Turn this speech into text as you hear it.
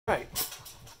Alright,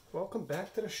 welcome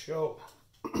back to the show.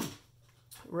 I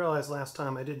realized last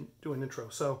time I didn't do an intro,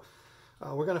 so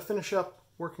we're going to finish up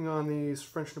working on these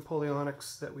French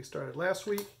Napoleonics that we started last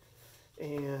week,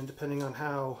 and depending on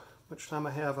how much time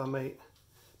I have, I might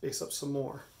base up some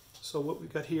more. So what we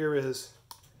got here is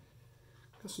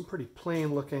some pretty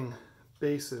plain looking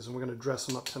bases, and we're going to dress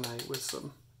them up tonight with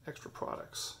some extra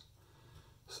products.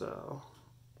 So,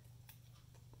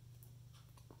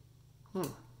 there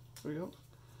we go.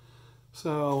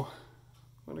 So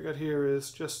what I got here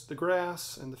is just the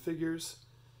grass and the figures,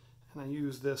 and I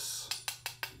use this.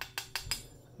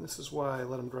 This is why I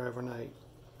let them dry overnight.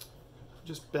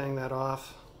 Just bang that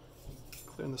off,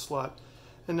 clearing the slot.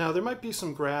 And now there might be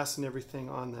some grass and everything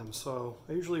on them, so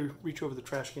I usually reach over the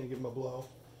trash can and give them a blow.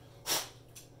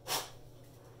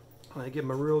 And I give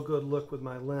them a real good look with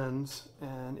my lens,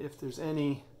 and if there's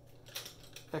any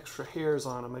extra hairs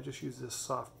on them, I just use this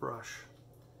soft brush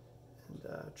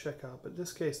and check out. But in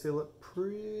this case, they look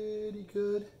pretty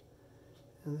good.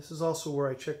 And this is also where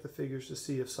I check the figures to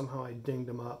see if somehow I dinged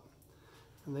them up.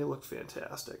 And they look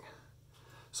fantastic.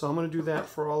 So I'm going to do that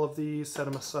for all of these, set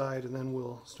them aside, and then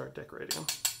we'll start decorating them.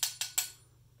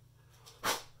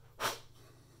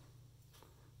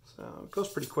 So it goes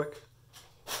pretty quick.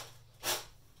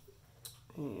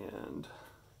 And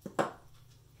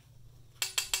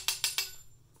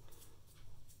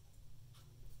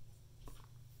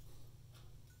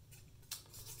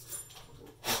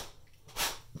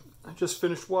I just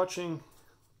finished watching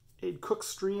Abe Cook's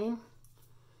stream.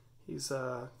 He's he's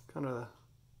a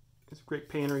great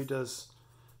painter. He does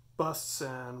busts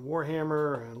and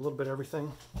Warhammer and a little bit of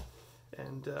everything.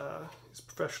 And he's a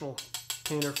professional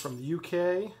painter from the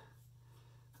UK.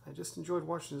 I just enjoyed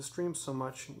watching his stream so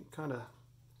much, and kind of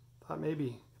thought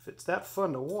maybe if it's that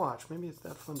fun to watch, maybe it's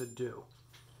that fun to do.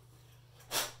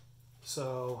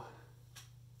 So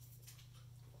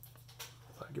I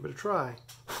thought I'd give it a try.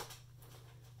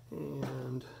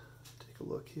 And take a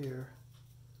look here.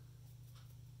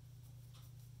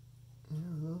 Yeah,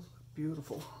 those look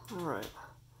beautiful. All right.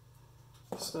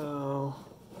 So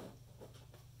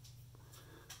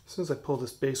as soon as I pull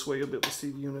this base away, you'll be able to see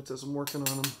the units as I'm working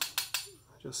on them.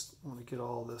 I just want to get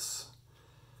all this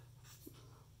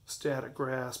static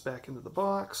grass back into the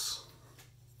box.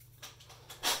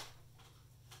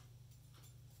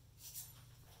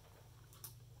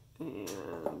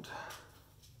 And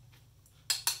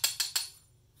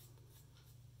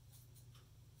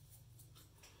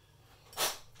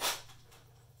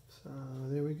so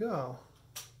there we go.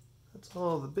 That's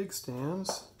all the big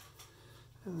stands.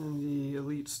 And then the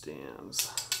elite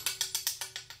stands.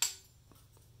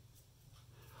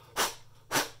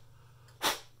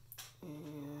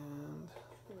 And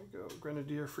there we go,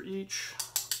 grenadier for each.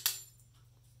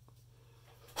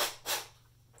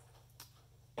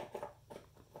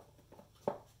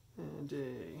 And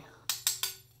a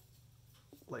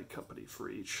light company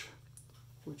for each,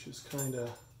 which is kind of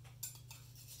a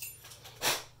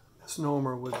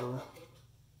misnomer with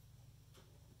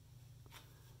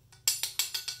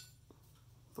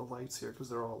the lights here, because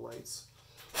they're all lights.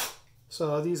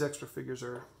 So these extra figures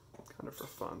are kind of for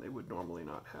fun. They would normally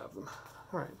not have them.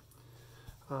 All right.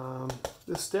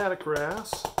 This static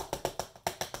grass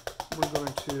we're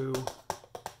going to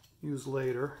use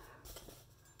later,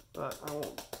 but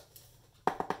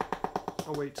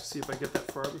I'll wait to see if I get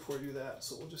that far before I do that.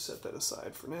 So we'll just set that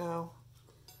aside for now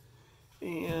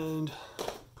and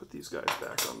put these guys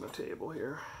back on the table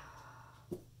here.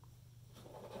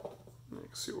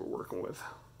 Let's see what we're working with.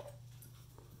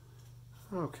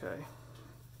 Okay.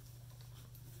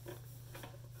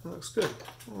 That looks good.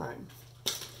 All right.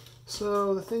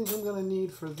 So the things I'm going to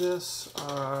need for this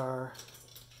are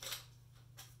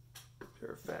a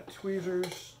pair of fat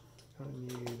tweezers. I'm going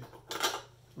to need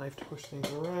a knife to push things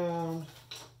around.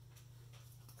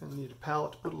 I'm going to need a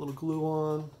palette to put a little glue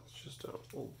on. It's just an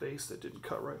old base that didn't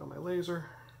cut right on my laser.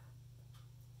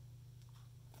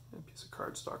 A piece of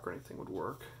cardstock or anything would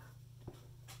work.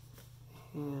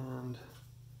 And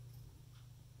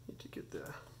need to get the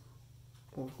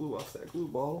old glue off that glue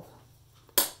ball.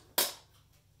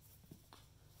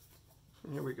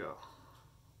 And here we go.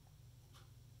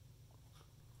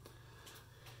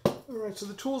 Alright, so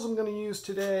the tools I'm going to use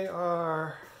today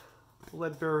are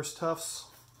lead bearer's tufts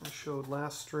I showed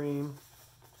last stream,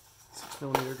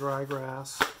 6mm dry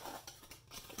grass,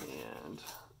 and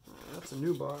that's a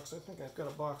new box. I think I've got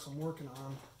a box I'm working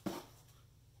on.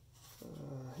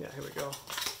 Yeah, here we go.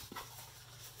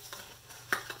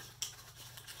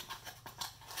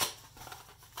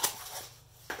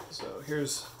 So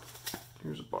here's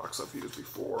a box I've used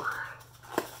before.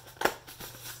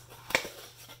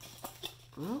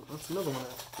 Oh, that's another one.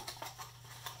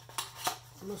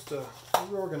 I must have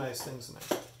reorganized things and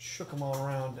I shook them all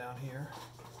around down here.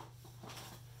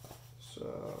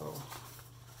 So,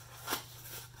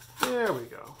 there we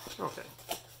go. Okay.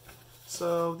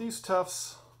 So these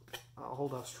tufts, I'll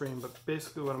hold off stream, but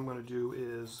basically what I'm going to do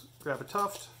is grab a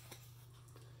tuft,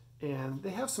 and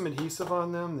they have some adhesive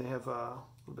on them. They have a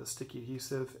little bit of sticky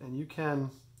adhesive, and you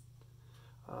can,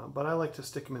 but I like to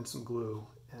stick them in some glue.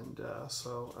 And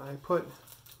so I put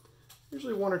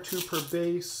usually 1 or 2 per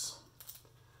base.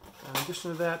 In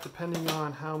addition to that, depending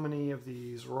on how many of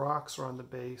these rocks are on the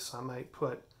base, I might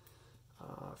put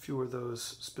a few of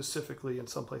those specifically in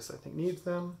some place I think needs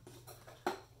them.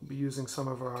 We'll be using some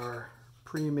of our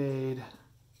pre-made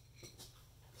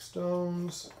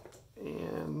stones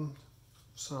and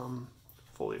some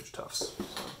foliage tufts.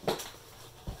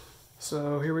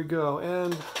 So here we go,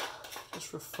 and just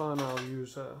for fun I'll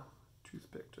use a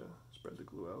toothpick to spread the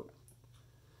glue out.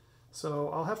 So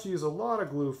I'll have to use a lot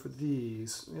of glue for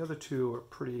these. The other two are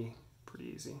pretty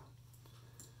easy.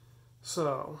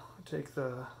 So I take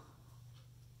the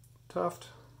tuft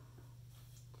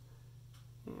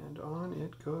and on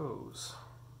it goes.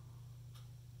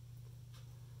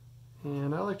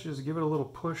 And I like to just give it a little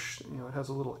push. You know, it has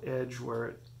a little edge where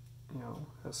it, you know,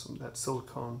 has some that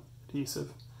silicone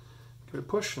adhesive. Give it a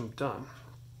push and done.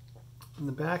 In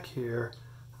the back here,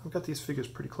 I've got these figures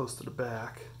pretty close to the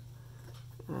back.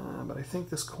 But I think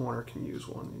this corner can use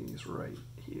one of these right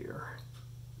here.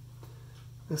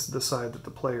 This is the side that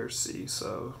the players see,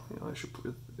 so you know,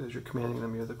 as you're commanding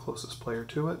them, you're the closest player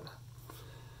to it.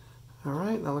 All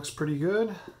right, that looks pretty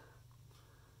good.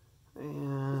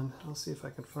 And I'll see if I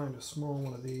can find a small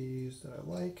one of these that I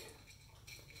like.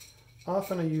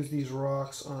 Often I use these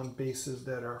rocks on bases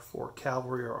that are for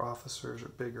cavalry or officers or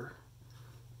bigger.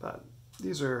 But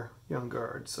these are young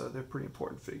guards, so they're pretty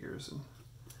important figures. And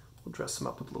we'll dress them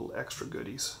up with little extra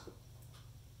goodies.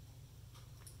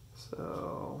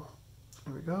 So,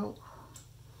 there we go.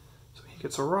 So he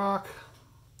gets a rock,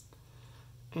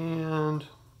 and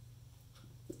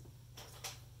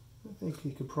I think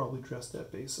he could probably dress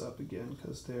that base up again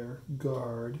because their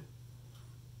guard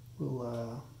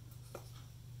will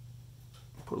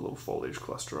put a little foliage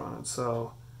cluster on it.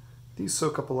 So these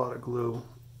soak up a lot of glue,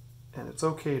 and it's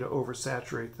okay to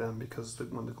oversaturate them because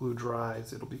when the glue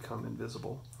dries, it'll become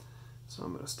invisible. So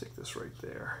I'm going to stick this right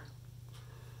there.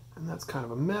 And that's kind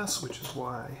of a mess, which is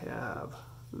why I have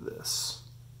this.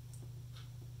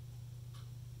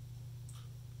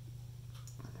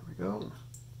 There we go.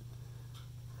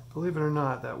 Believe it or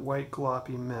not, that white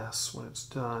gloppy mess, when it's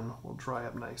done, will dry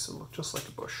up nice and look just like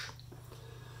a bush.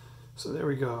 So there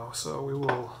we go. So we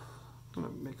will, I'm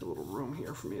going to make a little room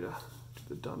here for me to do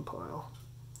the done pile.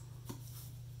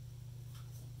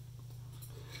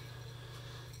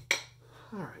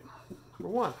 All right.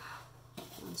 Number 1.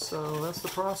 And so that's the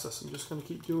process. I'm just going to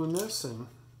keep doing this and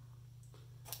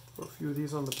throw a few of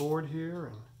these on the board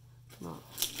here and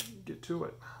get to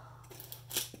it.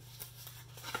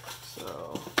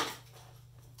 So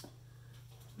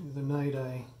the other night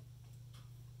I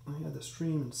had the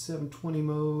stream in 720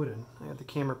 mode, and I had the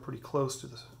camera pretty close to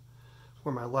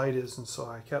where my light is, and so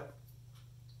I kept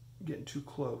getting too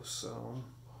close. So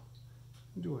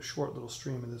I'll do a short little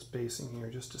stream of this basing here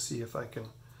just to see if I can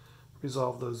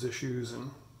resolve those issues and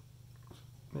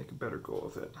make a better go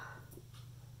of it.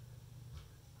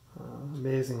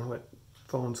 Amazing what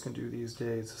phones can do these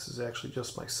days. This is actually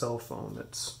just my cell phone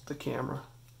that's the camera,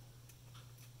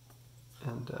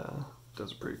 and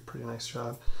does a pretty nice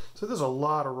job. So there's a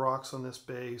lot of rocks on this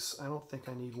base. I don't think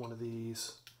I need one of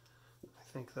these. I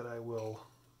think that I will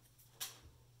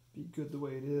be good the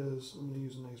way it is. I'm going to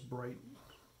use a nice bright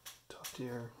tuft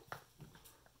here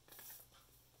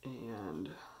and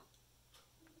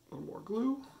a little more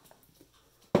glue.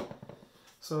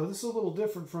 So this is a little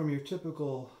different from your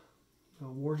typical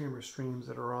Warhammer streams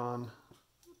that are on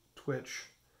Twitch.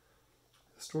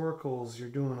 Historicals, you're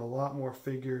doing a lot more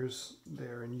figures.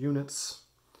 They're in units,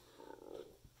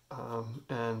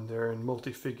 and they're in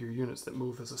multi-figure units that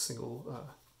move as a single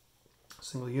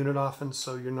unit often.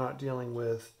 So you're not dealing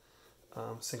with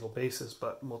single bases,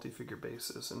 but multi-figure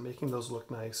bases, and making those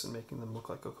look nice and making them look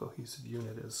like a cohesive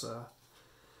unit is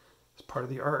part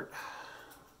of the art,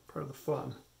 part of the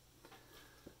fun.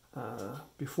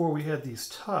 Before we had these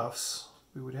tufts,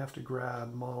 we would have to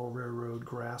grab model railroad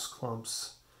grass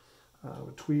clumps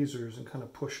with tweezers and kind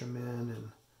of push them in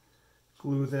and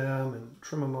glue them and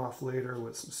trim them off later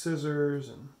with some scissors,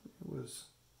 and it was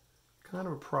kind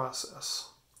of a process.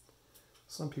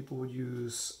 Some people would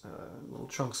use little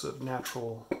chunks of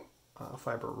natural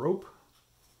fiber rope,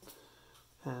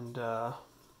 and that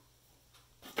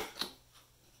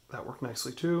worked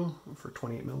nicely too for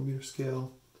 28mm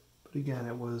scale. But again,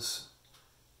 it was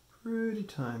pretty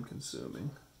time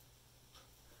consuming.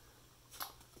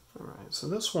 All right, so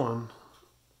this one,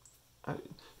 you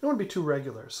don't want to be too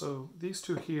regular. So these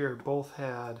two here both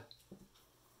had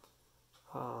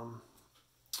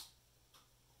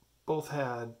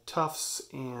tufts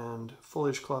and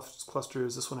foliage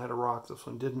clusters. This one had a rock, this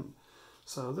one didn't.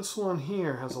 So this one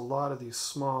here has a lot of these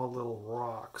small little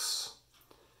rocks.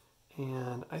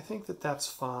 And I think that that's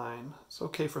fine. It's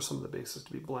okay for some of the bases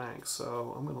to be blank,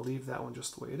 so I'm going to leave that one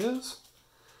just the way it is.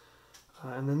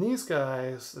 And then these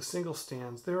guys, the single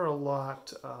stands, they're a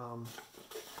lot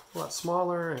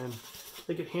smaller, and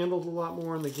they get handled a lot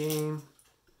more in the game.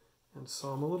 And so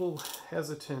I'm a little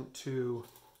hesitant to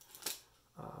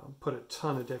put a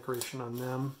ton of decoration on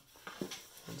them.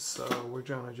 And so we're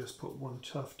going to just put one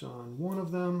tuft on one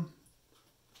of them.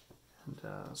 And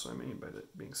so I mean by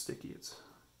that being sticky, it's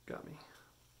got me.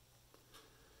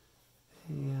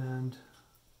 And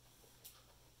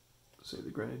say the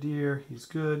Grenadier, he's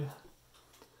good.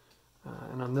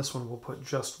 And on this one we'll put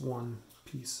just one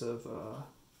piece of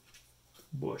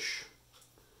bush.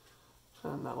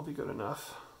 And that'll be good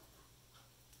enough.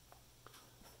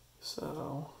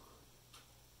 So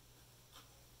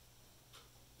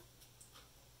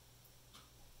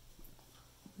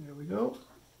there we go.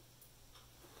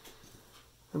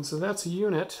 And so that's a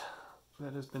unit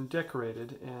that has been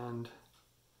decorated, and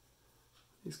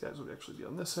these guys would actually be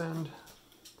on this end.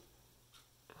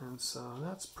 And so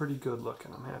that's pretty good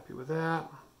looking. I'm happy with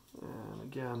that. And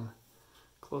again,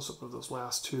 close up of those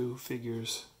last two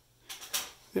figures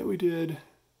that we did.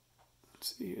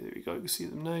 Let's see here, there we go, you can see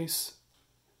them nice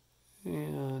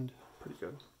and pretty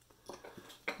good.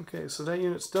 Okay, so that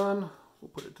unit's done. We'll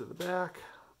put it to the back.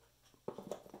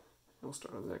 We'll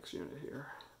start on the next unit here.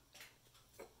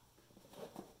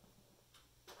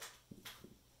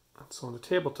 So on the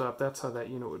tabletop, that's how that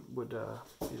unit would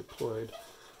be deployed.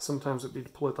 Sometimes it'd be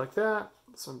deployed like that,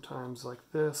 sometimes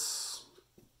like this,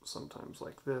 sometimes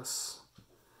like this.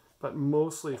 But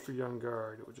mostly for Young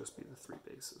Guard, it would just be the three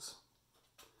bases.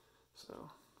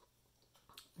 So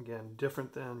again,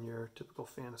 different than your typical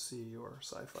fantasy or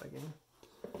sci-fi game.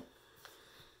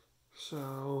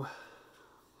 So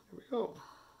here we go.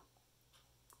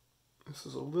 This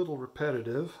is a little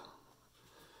repetitive.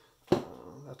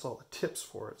 That's all the tips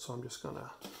for it, so I'm just gonna,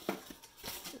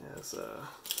 as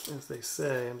they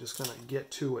say, I'm just gonna get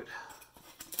to it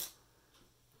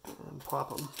and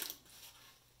pop them.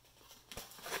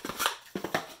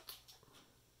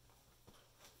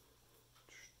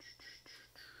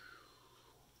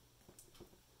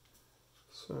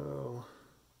 So,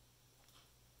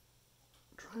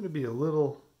 I'm trying to be a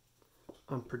little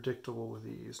unpredictable with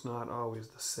these, not always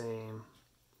the same.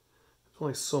 There's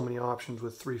only so many options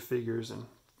with 3 figures and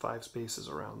 5 spaces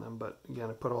around them, but again,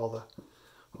 I put all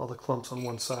the clumps on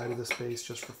one side of this base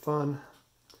just for fun.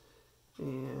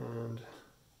 And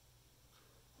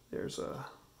there's an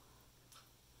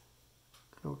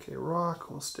okay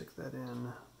rock. We'll stick that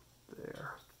in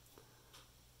there.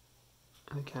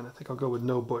 And again, I think I'll go with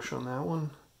no bush on that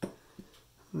one.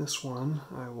 And this one,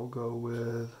 I will go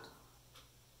with,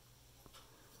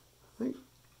 I think,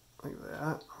 like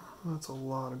that. That's a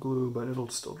lot of glue, but it'll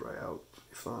still dry out.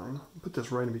 Be fine. Put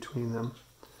this right in between them.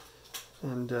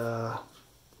 And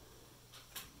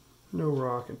no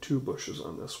rock and 2 bushes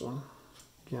on this one.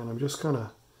 Again, I'm just kind of,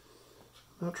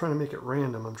 I'm not trying to make it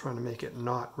random, I'm trying to make it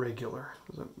not regular,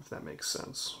 if that makes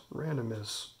sense. Random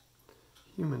is,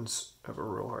 humans have a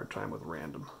real hard time with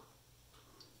random.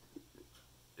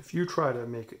 If you try to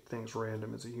make things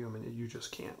random as a human, you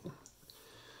just can't.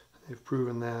 They've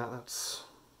proven that. That's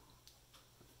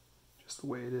just the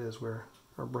way it is, where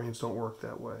our brains don't work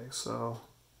that way. So,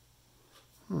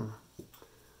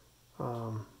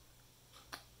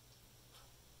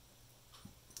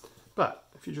 but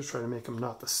if you just try to make them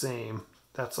not the same,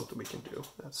 that's something we can do.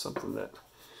 That's something that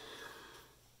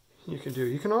you can do.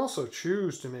 You can also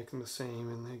choose to make them the same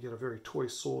and they get a very toy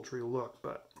soldier look,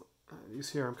 but these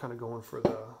here I'm kind of going for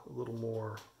the little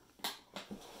more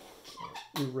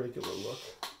irregular look.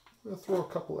 I'm going to throw a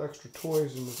couple extra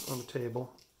toys on the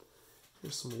table.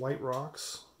 Here's some white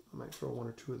rocks. I might throw 1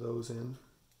 or 2 of those in.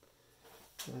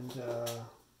 And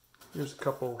here's a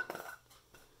couple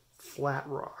flat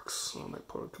rocks. So I might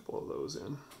put a couple of those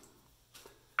in.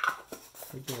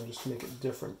 Again, just to make it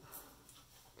different.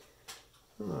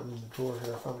 In the drawer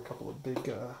here, I found a couple of big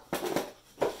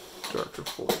darker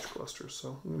foliage clusters.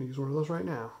 So I'm going to use one of those right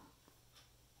now.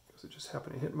 Because it just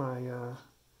happened to hit my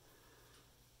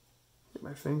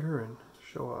finger and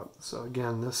show up. So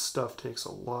again, this stuff takes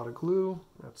a lot of glue.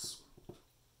 That's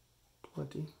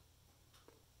plenty.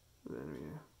 And then we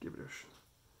give it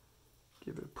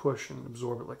give it a push and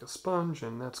absorb it like a sponge,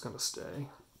 and that's going to stay.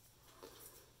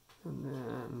 And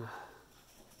then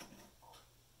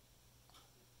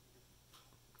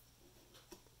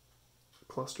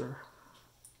cluster,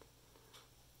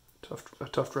 a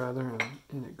tuft rather, and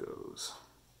in it goes.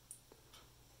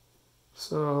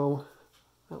 So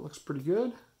that looks pretty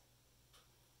good.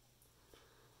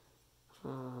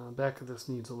 Back of this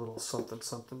needs a little something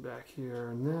something back here,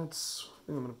 and that's, I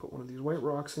think I'm going to put one of these white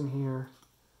rocks in here.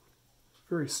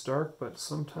 Very stark, but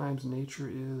sometimes nature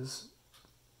is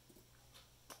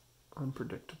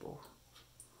unpredictable.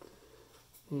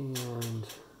 And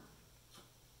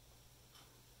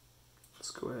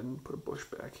let's go ahead and put a bush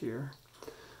back here.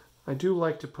 I do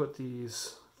like to put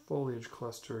these foliage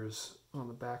clusters on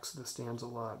the backs of the stands a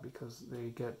lot because they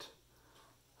get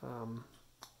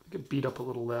beat up a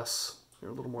little less. They're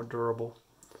a little more durable.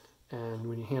 And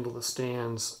when you handle the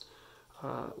stands,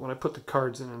 when I put the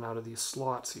cards in and out of these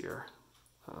slots here,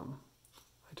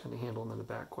 I tend to handle them in the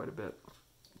back quite a bit.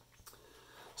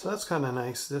 So that's kind of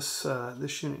nice. This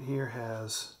unit here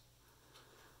has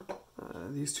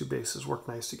these two bases work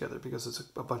nice together because it's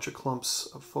a bunch of clumps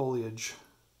of foliage,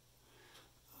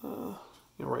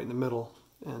 right in the middle,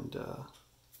 and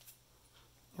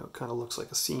it kind of looks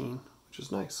like a scene, which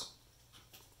is nice.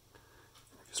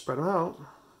 If you spread them out,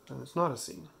 then it's not a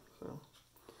scene. So,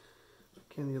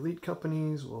 again, the elite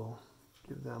companies will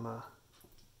give them a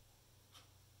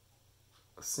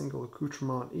single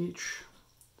accoutrement each.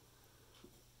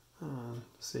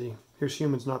 See, here's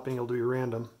humans not being able to be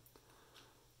random.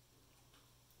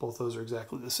 Both those are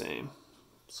exactly the same.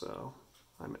 So,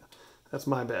 that's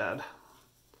my bad.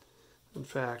 In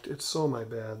fact, it's so my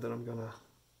bad that I'm gonna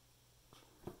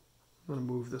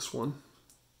move this one.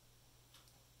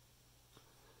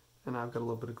 And I've got a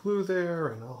little bit of glue there,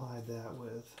 and I'll hide that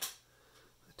with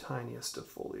the tiniest of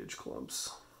foliage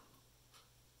clumps.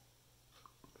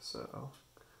 So,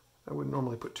 I wouldn't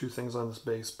normally put two things on this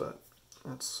base, but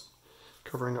that's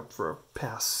covering up for a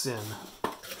past sin.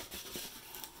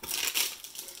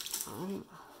 Alright,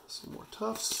 some more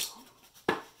tufts.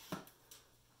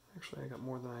 Actually, I got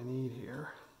more than I need here.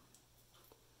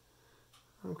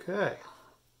 Okay.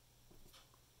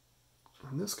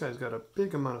 And this guy's got a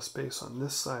big amount of space on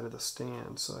this side of the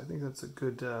stand, so I think that's a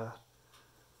good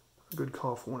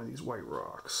call for one of these white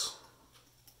rocks.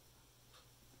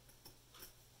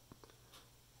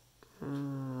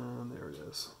 And there it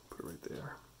is. Put it right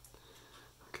there.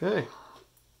 Okay.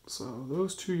 So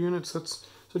those two units,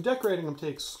 so decorating them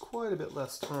takes quite a bit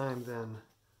less time than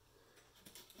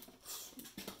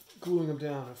gluing them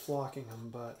down and flocking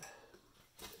them, but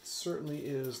it certainly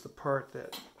is the part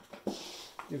that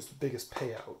gives the biggest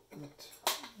payout.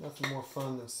 Nothing more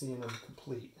fun than seeing them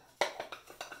complete.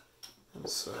 And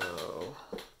so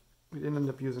we didn't end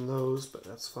up using those, but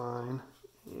that's fine.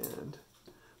 And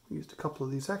we used a couple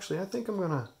of these. Actually, I think I'm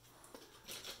gonna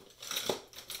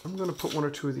put one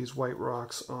or two of these white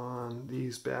rocks on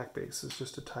these back bases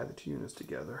just to tie the two units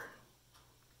together.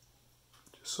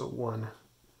 Just so one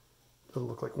doesn't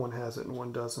look like one has it and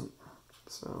one doesn't.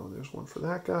 So there's one for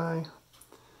that guy.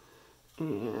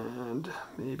 And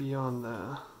maybe on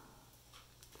the...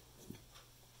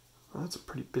 Well, that's a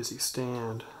pretty busy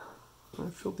stand. I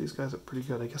filled these guys up pretty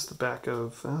good. I guess the back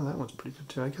of... Oh, that one's pretty good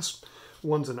too. I guess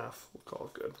one's enough. We'll call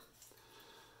it good.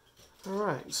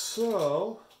 Alright,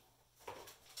 so...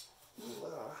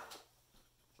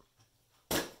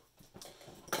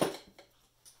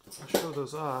 I'll show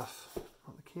those off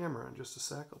on the camera in just a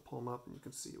sec. I'll pull them up and you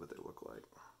can see what they look like.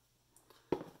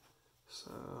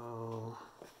 So...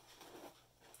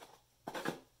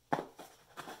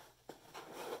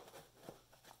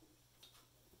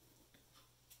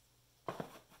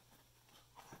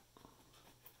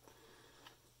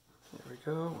 there we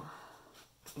go.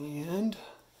 And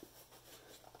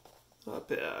not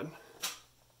bad.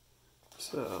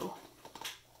 So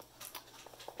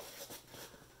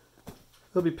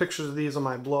there'll be pictures of these on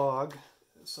my blog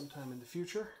sometime in the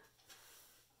future.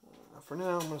 For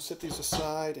now, I'm going to set these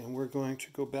aside and we're going to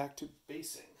go back to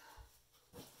basing.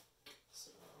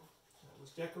 So that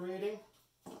was decorating.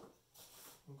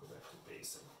 We'll go back to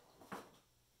basing.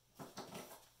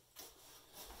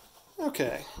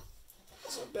 Okay,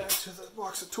 so back to the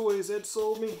box of toys Ed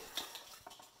sold me.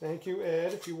 Thank you,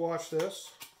 Ed, if you watch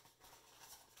this.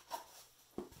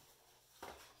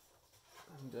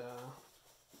 And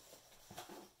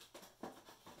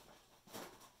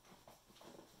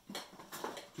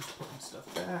just putting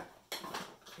stuff back.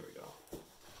 There we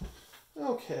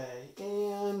go. Okay,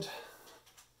 and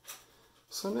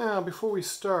so now before we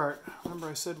start, remember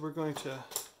I said we're going to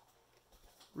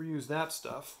reuse that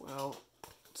stuff. Well,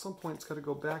 at some point it's got to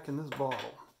go back in this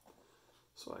bottle.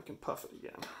 so I can puff it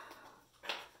again.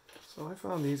 So I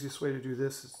found the easiest way to do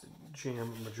this is to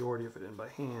jam the majority of it in by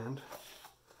hand.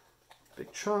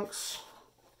 Big chunks.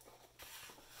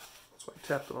 So I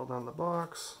tapped it all down the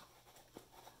box.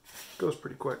 Goes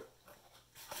pretty quick.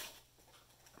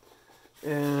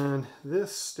 And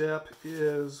this step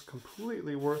is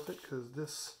completely worth it because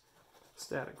this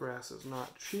static grass is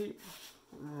not cheap.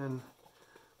 And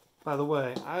by the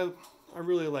way, I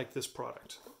really like this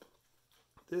product.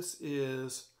 This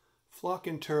is Flock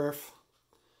and Turf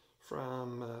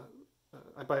from,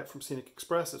 I buy it from Scenic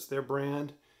Express, it's their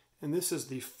brand. And this is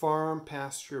the Farm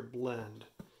Pasture Blend.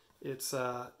 It's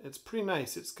pretty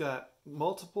nice. It's got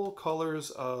multiple colors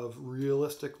of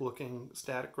realistic looking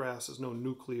static grasses, no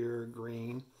nuclear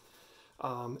green.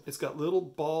 It's got little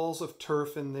balls of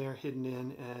turf in there hidden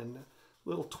in and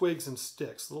little twigs and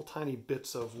sticks, little tiny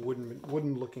bits of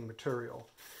wooden looking material.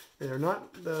 They're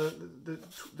not, the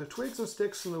twigs and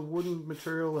sticks and the wooden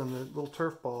material and the little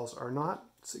turf balls are not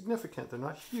significant. They're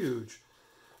not huge,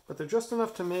 but they're just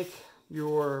enough to make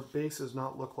your bases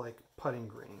not look like putting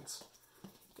greens.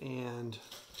 And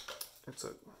it's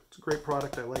a great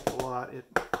product. I like it a lot. Now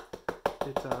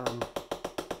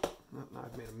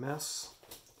I've made a mess.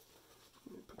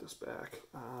 Let me put this back.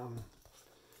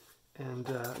 And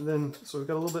then, so we've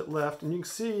got a little bit left, and you can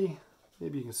see,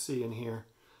 maybe you can see in here,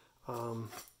 you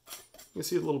can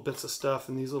see little bits of stuff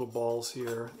in these little balls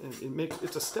here. And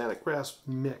it's a static grass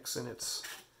mix, and it's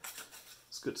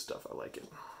good stuff. I like it.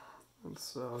 And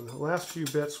so the last few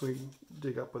bits we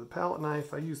dig up with a palette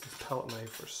knife. I use this palette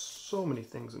knife for so many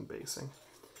things in basing.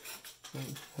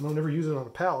 And I don't ever use it on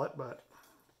a palette, but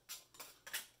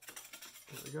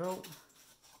there we go.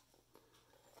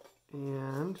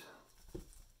 And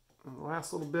the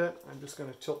last little bit, I'm just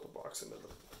going to tilt the box into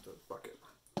the bucket.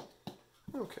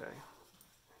 Okay.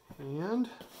 And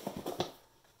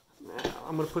now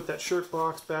I'm going to put that shirt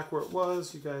box back where it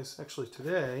was. You guys, actually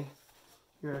today,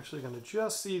 you're actually going to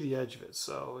just see the edge of it.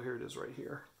 So here it is right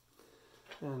here.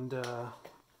 And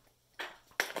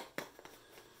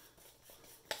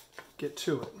get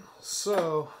to it.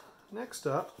 So next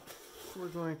up, we're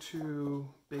going to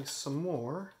base some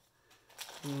more.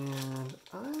 And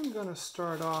I'm going to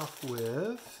start off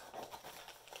with,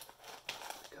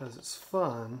 because it's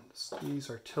fun, these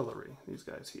artillery, these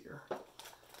guys here.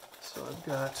 So I've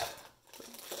got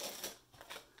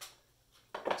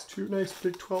these two nice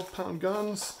big 12-pound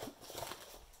guns.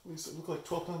 At least it look like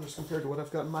 12-pounders compared to what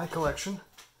I've got in my collection.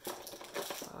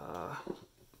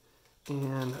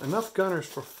 And enough gunners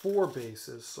for 4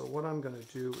 bases. So what I'm going to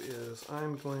do is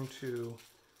I'm going to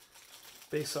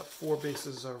base up 4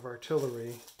 bases of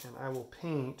artillery, and I will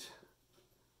paint.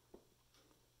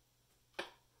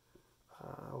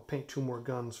 I'll paint 2 more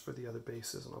guns for the other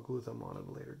bases, and I'll glue them on at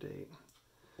a later date.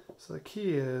 So the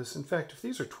key is, in fact, if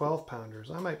these are 12-pounders,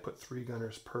 I might put 3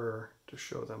 gunners per to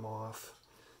show them off,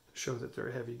 to show that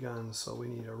they're heavy guns. So we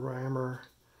need a rammer,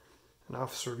 an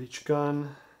officer of each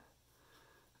gun,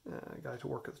 a guy to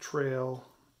work at the trail,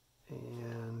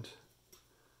 and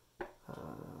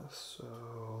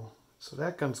so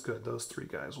that gun's good. Those 3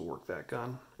 guys will work that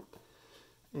gun.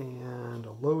 And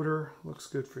a loader looks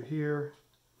good for here.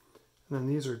 And then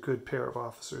these are a good pair of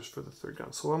officers for the 3rd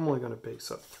gun. So I'm only going to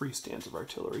base up 3 stands of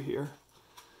artillery here.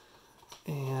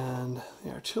 And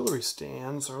the artillery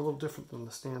stands are a little different than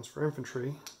the stands for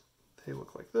infantry. They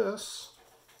look like this.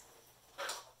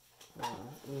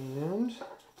 And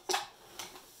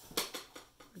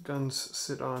the guns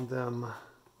sit on them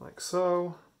like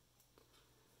so.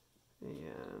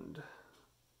 And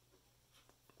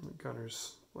the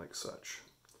gunners like such.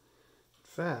 In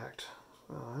fact,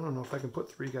 I don't know if I can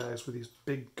put 3 guys with these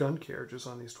big gun carriages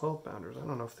on these 12-pounders. I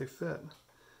don't know if they fit.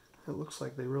 It looks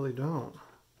like they really don't.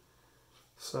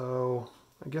 So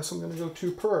I guess I'm going to go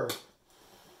 2 per.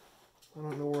 I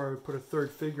don't know where I would put a 3rd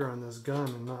figure on this gun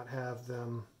and not have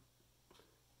them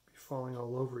be falling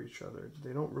all over each other.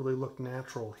 They don't really look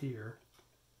natural here.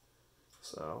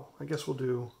 So I guess we'll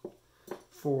do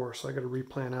 4. So I got to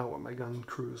replan out what my gun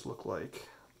crews look like.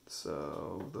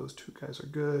 So those 2 guys are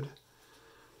good.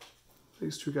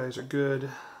 These 2 guys are good,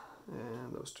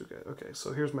 and those 2 guys. Okay,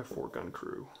 so here's my 4 gun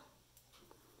crew.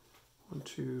 1,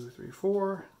 2, 3,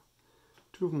 4.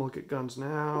 2 of them will get guns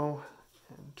now,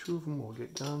 and 2 of them will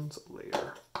get guns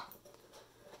later.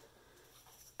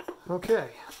 Okay,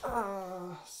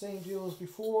 same deal as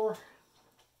before.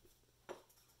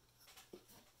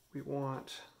 We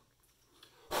want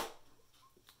a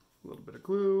little bit of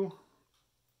glue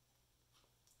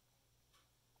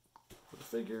for the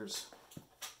figures.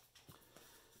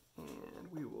 And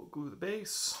we will glue the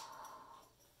base.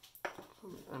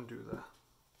 Let me undo the,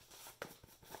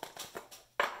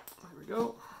 there we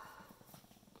go.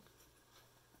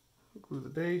 glue the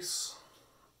base.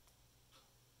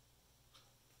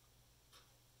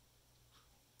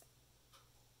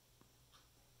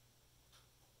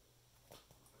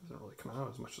 Doesn't really come out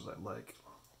as much as I'd like.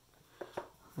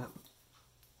 Yep.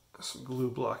 Some glue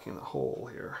blocking the hole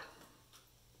here.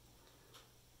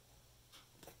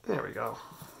 There we go.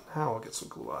 Now I'll get some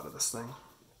glue out of this thing.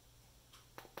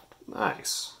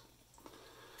 Nice.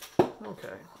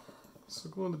 Okay. So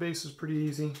gluing the base is pretty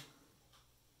easy.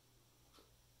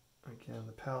 Again,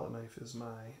 the palette knife is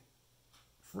my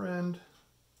friend.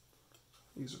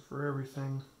 These are for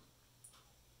everything.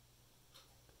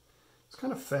 It's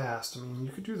kind of fast. I mean,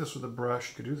 you could do this with a brush,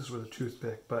 you could do this with a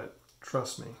toothpick, but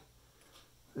trust me,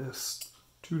 this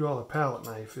 $2 palette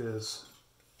knife is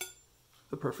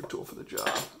the perfect tool for the job.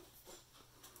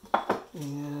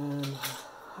 And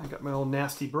I got my old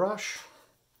nasty brush.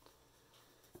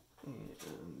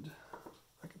 And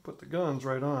I can put the guns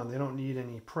right on. They don't need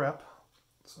any prep.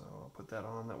 So I'll put that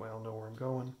on, that way I'll know where I'm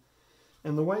going.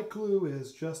 And the white glue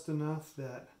is just enough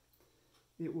that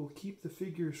it will keep the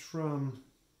figures from,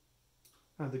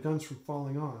 the guns from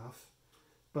falling off.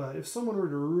 But if someone were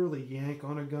to really yank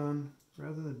on a gun,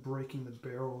 rather than breaking the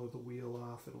barrel or the wheel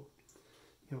off, it'll,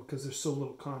 because there's so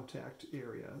little contact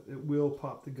area, it will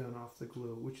pop the gun off the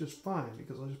glue, which is fine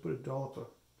because I'll just put a dollop of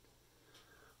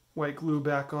white glue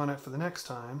back on it for the next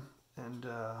time, and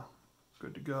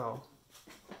good to go.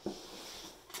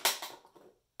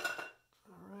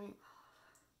 Alright.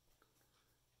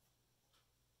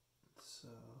 So,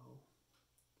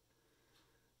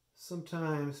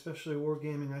 sometimes, especially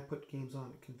wargaming, I put games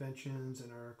on at conventions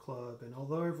and our club, and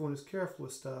although everyone is careful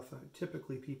with stuff,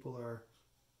 typically people are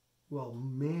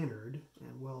well-mannered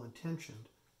and well-intentioned.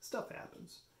 Stuff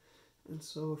happens. And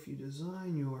so if you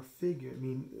design your figure, I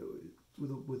mean,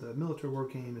 with a military war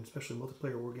game, and especially a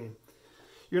multiplayer war game,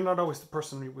 you're not always the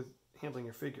person with handling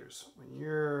your figures. When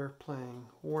you're playing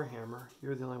Warhammer,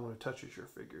 you're the only one who touches your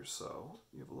figures, so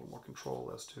you have a little more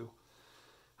control as to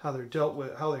how they're dealt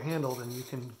with, how they're handled, and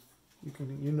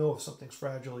you know if something's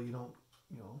fragile, you don't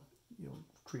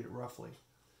treat it roughly.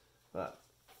 But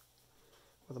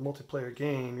with a multiplayer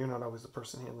game, you're not always the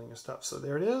person handling your stuff. So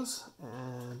there it is,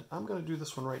 and I'm going to do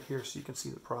this one right here so you can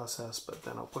see the process, but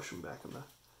then I'll push them back in the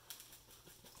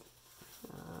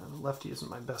lefty isn't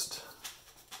my best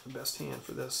hand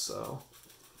for this, so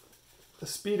the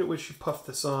speed at which you puff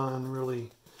this on really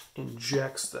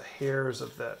injects the hairs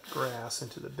of that grass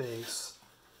into the base,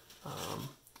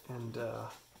 and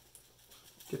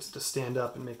gets it to stand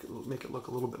up and make it look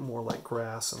a little bit more like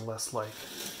grass and less like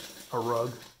a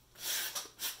rug.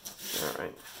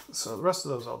 Alright, so the rest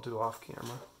of those I'll do off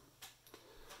camera.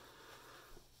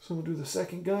 So we'll do the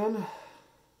second gun.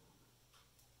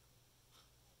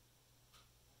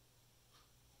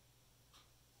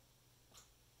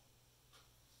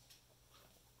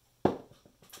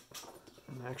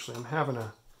 And actually I'm having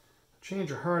a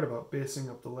change of heart about basing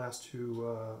up the last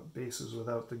two bases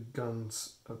without the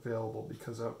guns available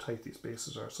because of how tight these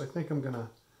bases are. So I think I'm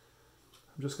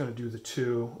just going to do the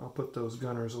two. I'll put those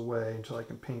gunners away until I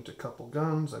can paint a couple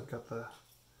guns. I've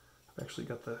actually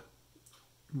got the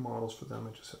models for them.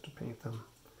 I just have to paint them.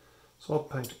 So I'll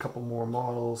paint a couple more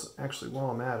models. Actually,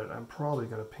 while I'm at it, I'm probably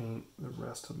going to paint the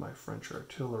rest of my French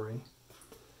artillery.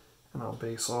 And I'll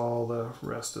base all the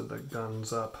rest of the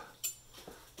guns up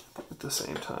at the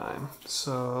same time.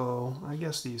 So I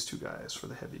guess these two guys for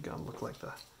the heavy gun look like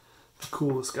the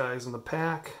coolest guys in the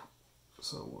pack.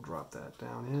 So we'll drop that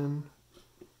down in.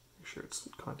 Make sure it's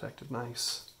contacted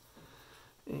nice.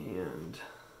 And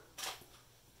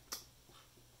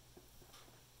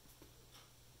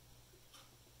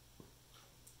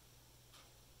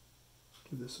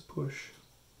give this a push.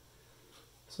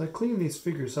 So I cleaned these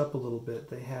figures up a little bit.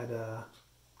 They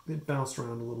bounced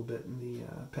around a little bit in the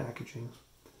packaging.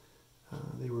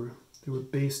 They were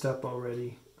based up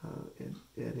already. I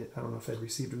don't know if I'd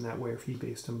received them that way or if he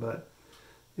based them, but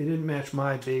they didn't match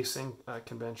my basing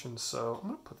conventions. So I'm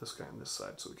going to put this guy on this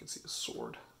side so we can see his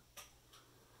sword.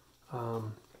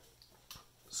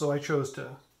 So I chose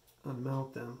to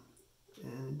unmount them,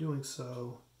 and in doing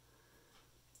so,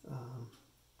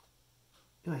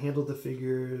 I handled the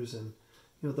figures, and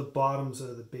the bottoms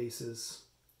of the bases.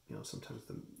 Sometimes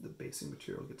the basing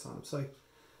material gets on them. So I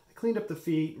cleaned up the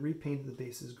feet, repainted the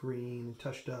bases green, and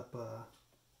touched up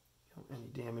any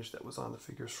damage that was on the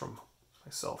figures from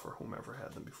myself or whomever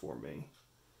had them before me.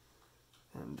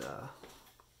 And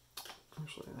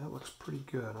actually, that looks pretty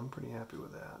good. I'm pretty happy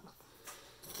with that.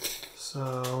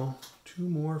 So, two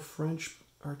more French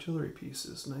artillery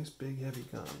pieces. Nice big heavy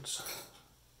guns.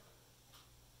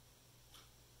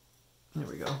 There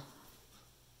we go.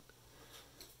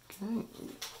 Okay,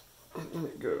 and in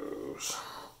it goes.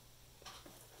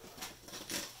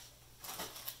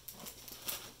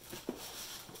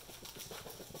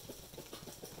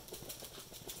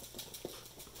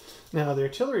 Now the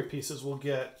artillery pieces will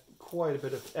get quite a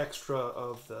bit of extra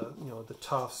of the, the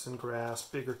tufts and grass,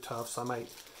 bigger tufts. I might,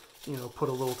 put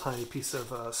a little tiny piece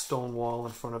of stone wall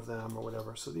in front of them or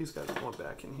whatever. So these guys are going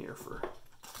back in here for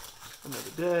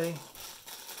another day.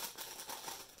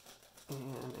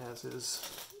 And as is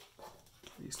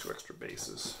these 2 extra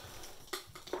bases.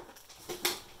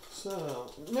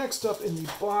 So next up in the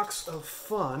box of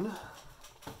fun,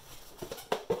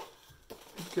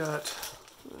 we've got,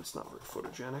 that's not very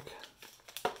photogenic.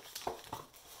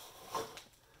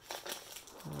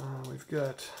 We've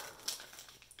got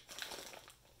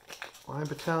Line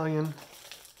Battalion,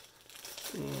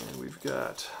 and we've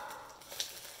got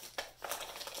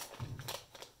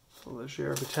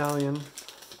Leger Battalion,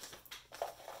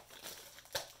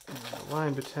 and a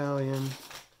Line Battalion,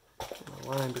 and a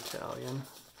Line Battalion,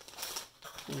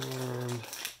 and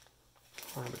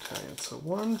Line Battalion. So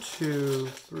 1, 2,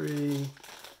 3. I'm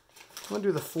going to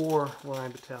do the 4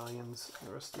 Line Battalions, and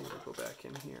the rest of these will go back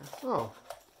in here. Oh,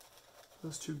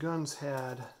 those 2 guns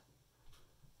had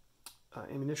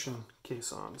ammunition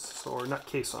caissons, so, or not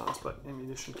caissons, but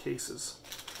ammunition cases.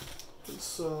 And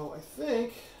so I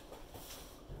think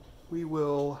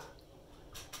we'll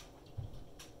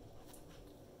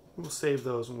save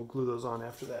those and we'll glue those on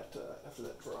after that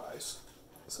dries.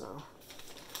 So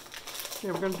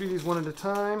yeah, we're going to do these one at a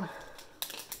time.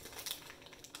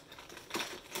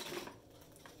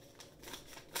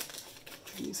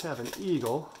 These have an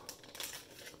eagle,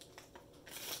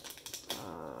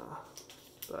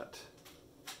 but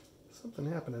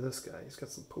something happened to this guy. He's got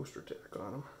some poster tack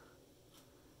on him.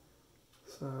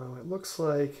 So it looks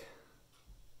like,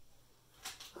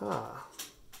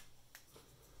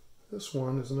 this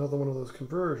one is another one of those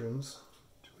conversions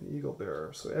to an eagle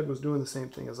bearer. So Ed was doing the same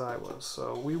thing as I was.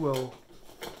 So we'll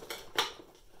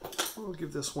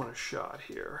give this one a shot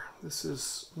here. This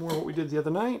is more what we did the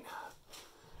other night.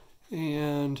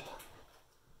 And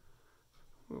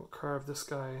we'll carve this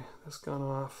gun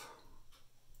off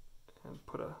and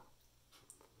put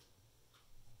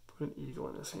an eagle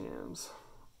in his hands.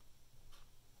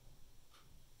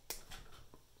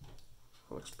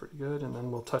 That looks pretty good, and then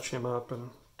we'll touch him up and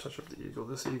touch up the eagle.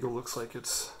 This eagle looks like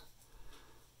it's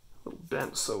a little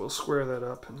bent, so we'll square that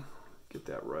up and get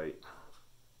that right.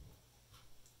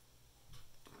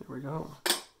 There we go.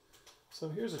 So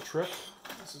here's a trick.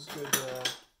 This is good,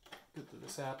 good that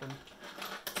this happened.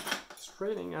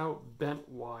 Straightening out bent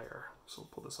wire. So we'll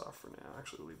pull this off for now.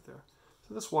 Actually, we'll leave it there.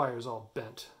 So this wire is all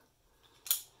bent.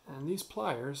 And these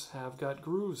pliers have got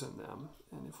grooves in them.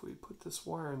 And if we put this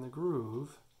wire in the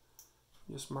groove,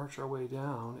 just march our way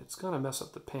down, it's going to mess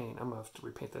up the paint. I'm going to have to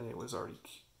repaint that anyway. It was already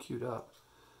queued up.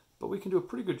 But we can do a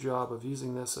pretty good job of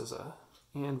using this as a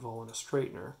anvil and a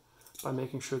straightener by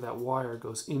making sure that wire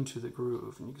goes into the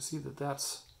groove. And you can see that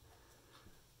that's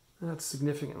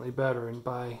significantly better. And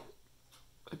by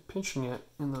pinching it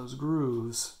in those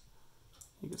grooves,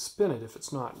 you can spin it if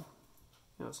it's not,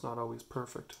 it's not always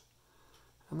perfect.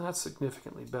 And that's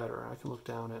significantly better. I can look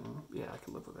down it and yeah, I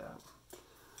can live with that.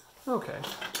 Okay.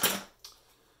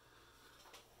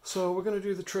 So we're going to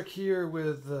do the trick here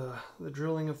with the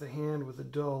drilling of the hand with the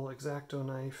dull X-Acto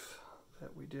knife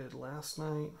that we did last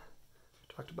night. We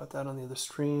talked about that on the other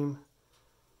stream.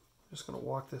 I'm just going to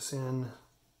walk this in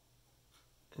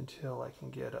until I can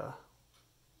get a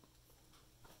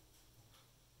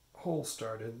hole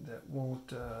started that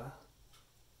won't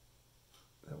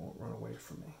run away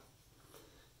from me.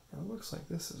 And it looks like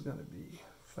this is going to be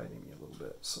fighting me a little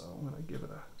bit, so I'm going to give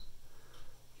it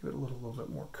a little bit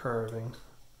more carving.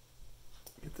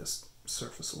 Get this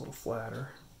surface a little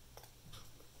flatter.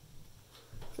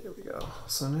 There we go.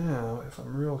 So now, if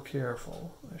I'm real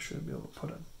careful, I should be able to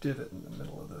put a divot in the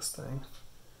middle of this thing.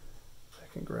 I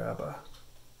can grab a,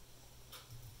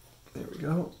 there we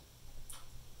go.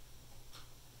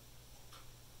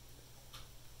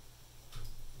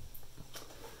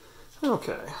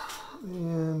 Okay,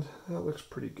 and that looks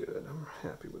pretty good. I'm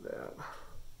happy with that.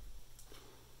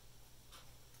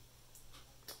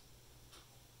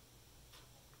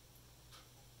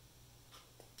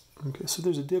 Okay, so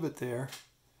there's a divot there,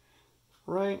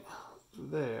 right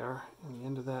there, and the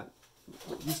end of that,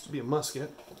 what used to be a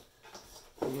musket.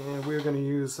 And we're going to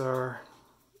use our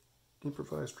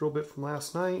improvised drill bit from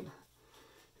last night,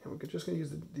 and we're just going to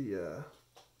use the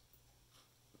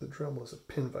Dremel as a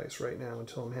pin vise right now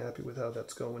until I'm happy with how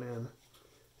that's going in.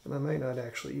 And I might not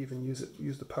actually even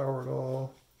use the power at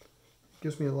all. It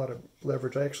gives me a lot of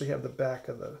leverage. I actually have the back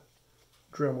of the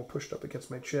Dremel pushed up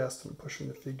against my chest and I'm pushing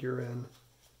the figure in.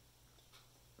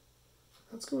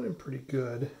 That's going in pretty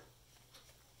good.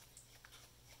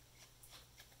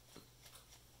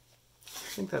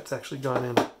 I think that's actually gone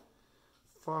in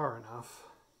far enough.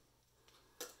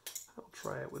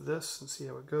 try it with this and see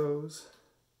how it goes.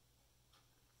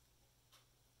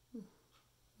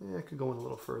 Yeah, I could go in a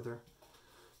little further.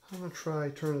 I'm going to try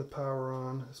turning the power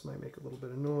on. This might make a little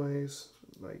bit of noise.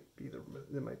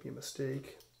 There might be a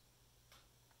mistake.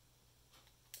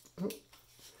 Oh,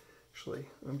 actually,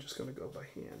 I'm just going to go by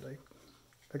hand.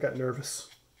 I got nervous.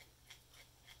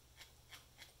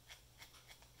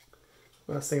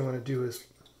 Last thing I want to do is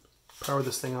power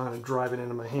this thing on and drive it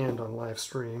into my hand on live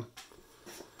stream.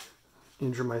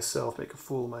 Injure myself, make a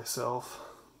fool of myself,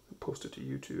 and post it to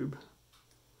YouTube.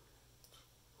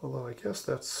 Although I guess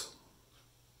that's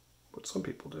what some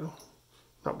people do.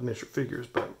 Not with miniature figures,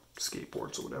 but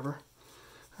skateboards or whatever.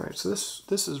 Alright, so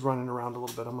this is running around a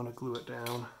little bit. I'm going to glue it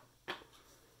down.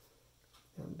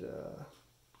 And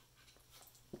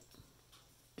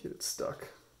get it stuck.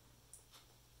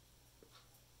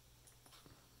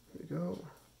 There we go.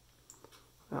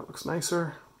 That looks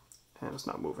nicer. And it's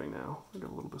not moving now. I got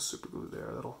a little bit of super glue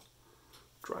there. That'll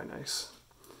dry nice.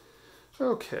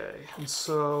 Okay, and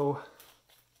so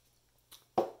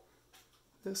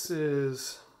this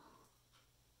is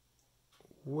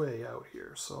way out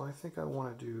here, so I think I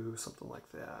want to do something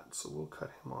like that. So we'll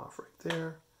cut him off right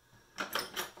there.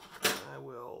 I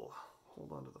will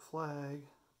hold on to the flag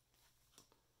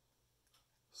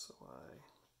so I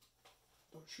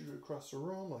don't shoot it across the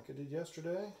room like I did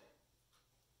yesterday.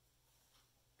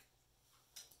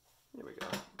 There we go.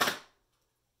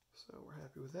 So we're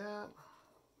happy with that.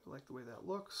 We like the way that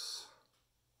looks.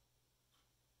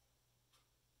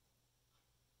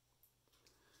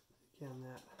 Again,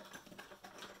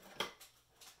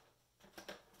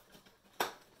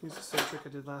 use the same trick I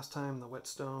did last time, the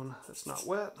whetstone that's not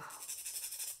wet.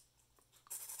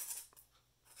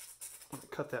 I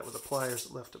cut that with the pliers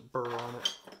that left a burr on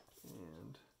it,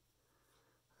 and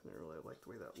I didn't really like the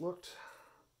way that looked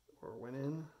or went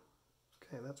in.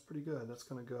 Okay, that's pretty good. That's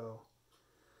going to go.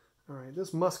 All right,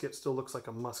 this musket still looks like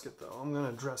a musket though. I'm going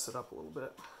to dress it up a little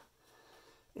bit,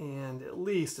 and at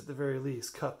the very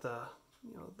least, cut the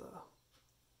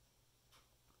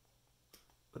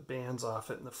bands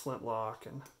off it and the flintlock,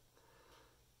 and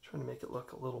trying to make it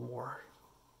look a little more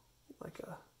like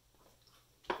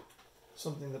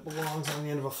something that belongs on the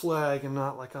end of a flag and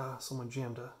not like someone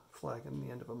jammed a flag in the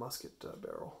end of a musket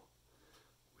barrel,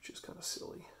 which is kind of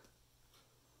silly.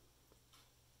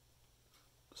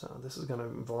 So this is going to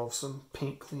involve some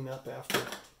paint cleanup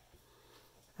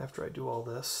after I do all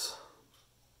this.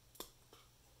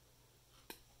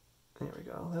 There we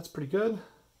go. That's pretty good.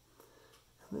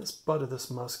 And this butt of this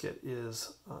musket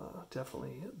is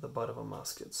definitely the butt of a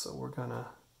musket, so we're going to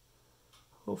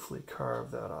hopefully carve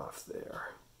that off there.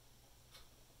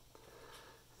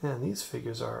 And these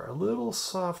figures are a little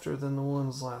softer than the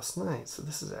ones last night, so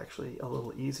this is actually a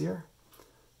little easier.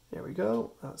 There we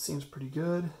go. That seems pretty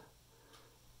good.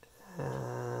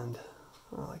 And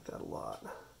I like that a lot.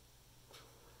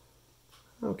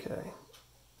 Okay.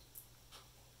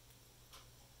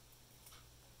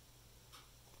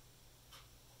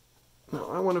 Now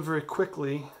I want to very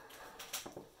quickly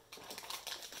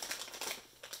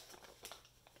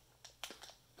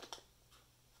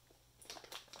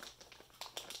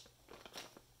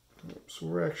so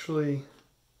we're actually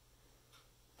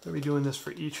going to be doing this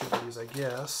for each of these, I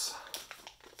guess.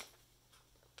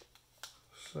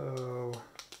 So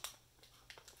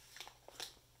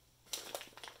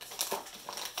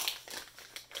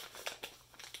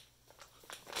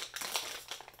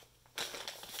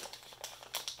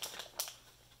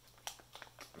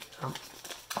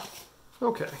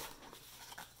okay.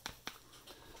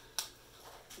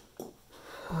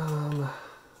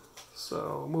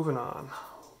 So moving on.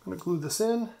 I'm going to glue this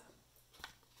in.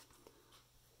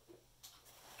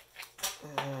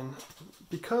 And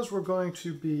because we're going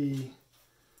to be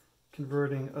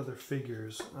converting other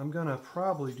figures, I'm going to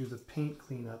probably do the paint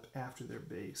cleanup after they're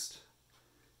based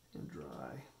and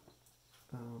dry.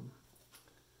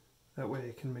 That way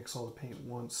I can mix all the paint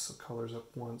once, the colors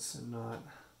up once, and not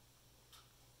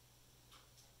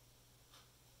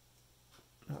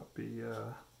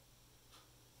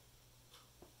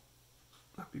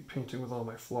be painting with all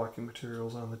my flocking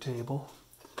materials on the table.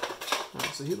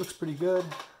 Alright, so he looks pretty good.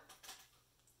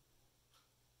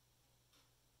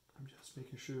 I'm just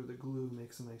making sure the glue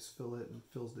makes a nice fillet and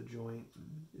fills the joint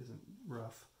and isn't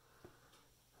rough.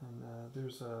 And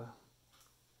there's a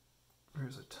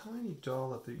tiny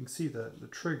dollop that you can see the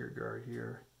trigger guard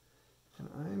here, and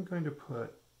I'm going to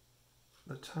put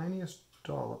the tiniest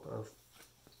dollop of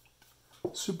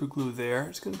super glue there.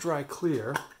 It's going to dry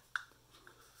clear,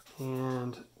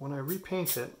 and when I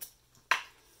repaint it,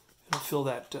 it'll fill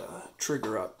that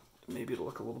trigger up. Maybe it'll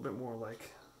look a little bit more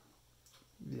like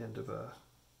the end of a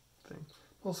thing.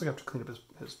 Also have to clean up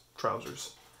his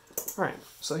trousers. All right,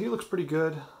 so he looks pretty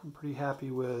good. I'm pretty happy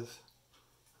with,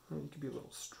 he could be a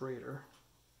little straighter.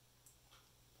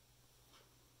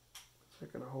 Is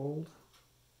that gonna hold?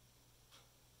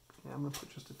 Yeah, I'm gonna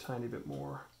put just a tiny bit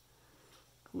more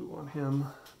glue on him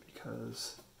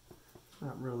because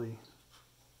not really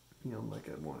feeling like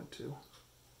I wanted to.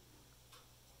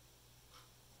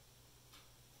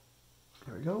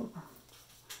 There we go.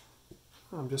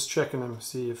 I'm just checking him to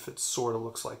see if it sort of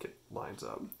looks like it lines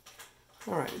up.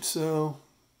 All right, so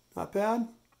not bad.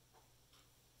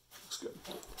 Looks good.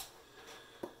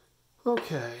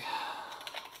 Okay.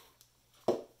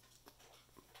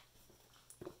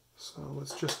 So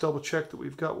let's just double check that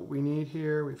we've got what we need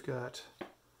here. We've got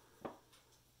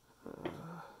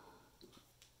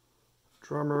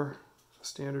drummer, a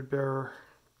standard bearer,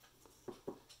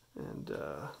 and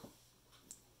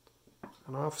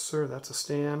an officer. That's a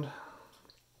stand.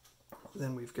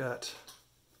 Then we've got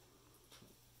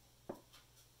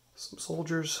some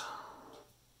soldiers,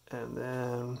 and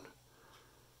then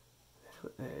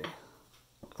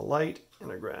a light and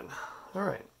a gren. All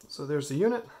right, so there's the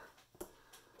unit.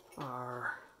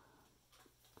 Our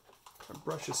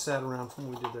brush is sat around from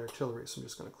when we did the artillery, so I'm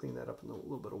just going to clean that up in a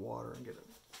little bit of water and get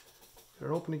it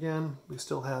open again. We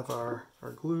still have our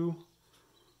glue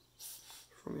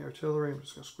from the artillery. I'm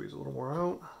just going to squeeze a little more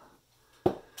out.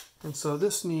 And so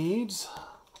this needs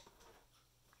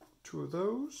 2 of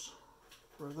those,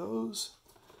 4 of those,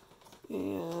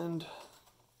 and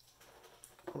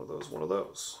 1 of those, 1 of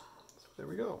those. So there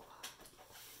we go.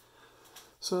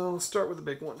 So let's start with the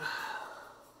big one.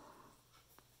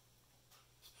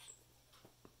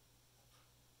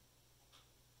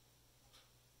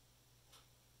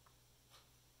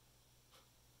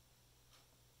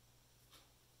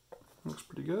 Looks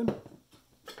pretty good.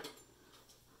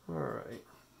 All right.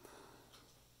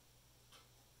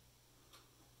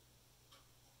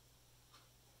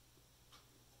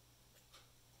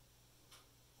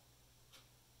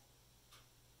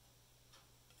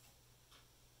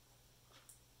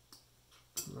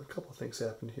 A couple of things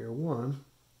happened here. 1,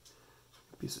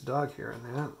 a piece of dog hair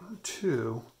in that.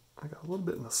 2, I got a little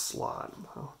bit in the slot.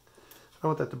 I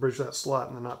want that to bridge that slot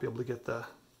and then not be able to get the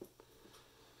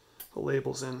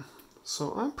labels in.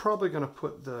 So I'm probably going to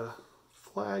put the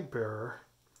flag bearer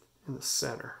in the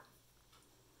center.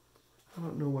 I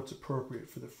don't know what's appropriate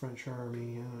for the French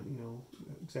army. I don't know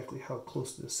exactly how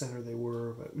close to the center they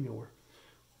were, but we're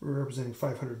representing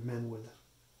 500 men with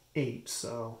 8,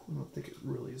 so I don't think it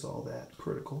really is all that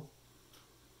critical.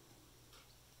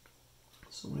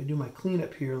 So when I do my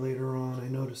cleanup here later on, I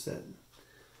notice that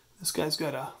this guy's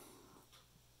got a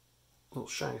little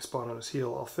shiny spot on his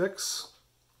heel I'll fix.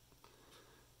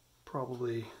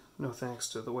 Probably no thanks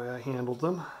to the way I handled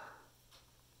them.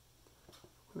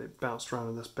 They bounced around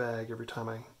in this bag every time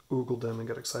I oogled them and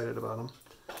got excited about them.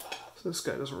 So this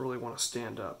guy doesn't really want to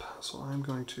stand up. So I'm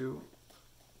going to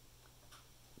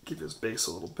give his base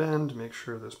a little bend to make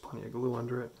sure there's plenty of glue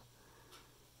under it.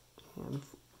 And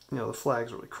the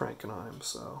flag's really cranking on him,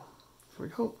 so here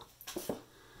we go.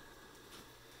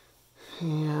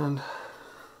 And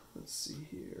let's see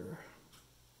here.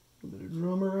 A bit of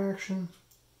drummer action.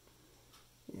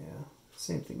 Yeah,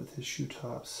 same thing with his shoe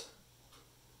tops.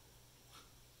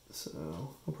 So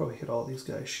I'll probably hit all these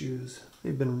guys' shoes.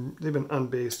 They've been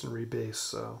unbased and rebased,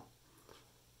 so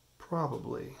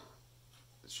probably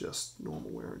it's just normal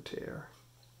wear and tear.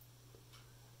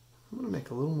 I'm going to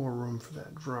make a little more room for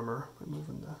that drummer by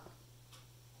moving the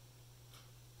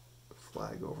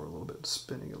flag over a little bit,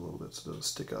 spinning it a little bit so it doesn't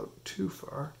stick out too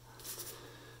far.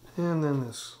 And then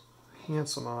this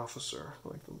handsome officer,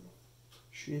 like the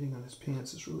shading on his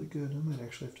pants is really good. I might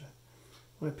actually have to,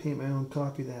 when I paint my own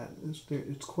copy, that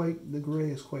it's quite, the gray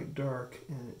is quite dark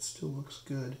and it still looks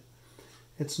good.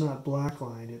 It's not black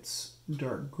lined, it's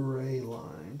dark gray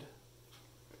lined.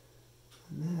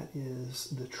 And that is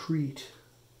the treat.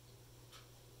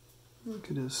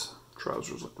 Look at his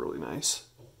trousers, look really nice.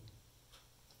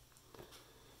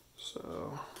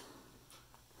 So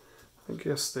I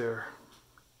guess they're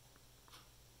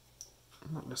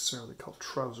not necessarily called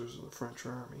trousers in the French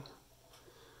army,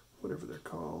 whatever they're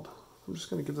called. I'm just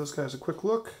going to give those guys a quick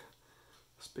look.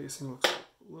 Spacing looks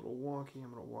a little wonky.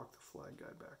 I'm going to walk the flag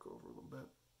guy back over a little bit.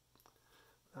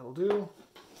 That'll do.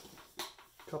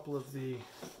 A couple of the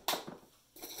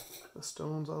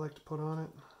stones I like to put on it.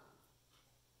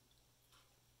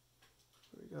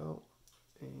 There we go.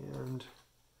 And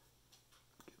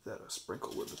give that a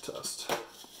sprinkle with the test.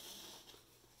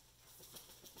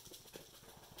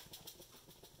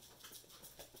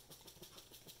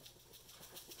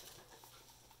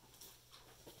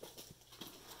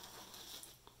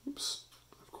 Oops.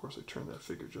 Of course I turned that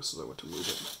figure just as I went to move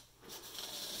it.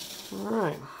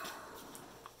 Alright.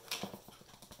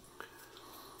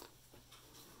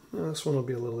 This one will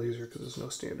be a little easier because there's no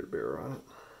standard bearer on it.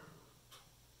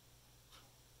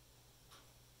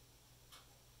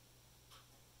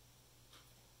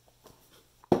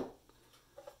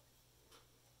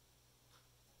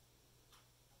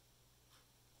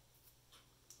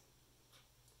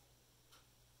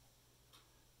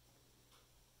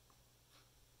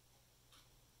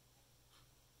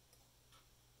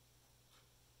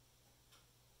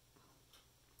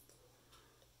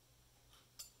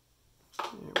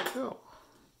 There we go.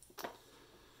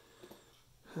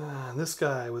 This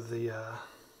guy with the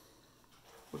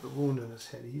wound on his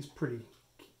head, he's pretty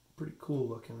cool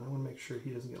looking. I want to make sure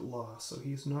he doesn't get lost, so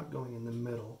he's not going in the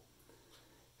middle.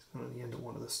 He's going on the end of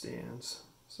one of the stands,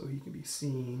 so he can be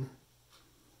seen.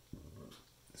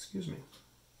 Excuse me.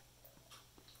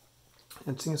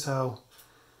 And seeing as how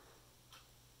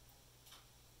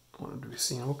I want him to be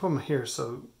seen, we'll put him here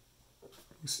so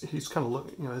he's kind of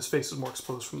looking, his face is more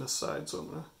exposed from this side, so I'm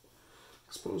going to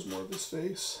expose more of his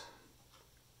face.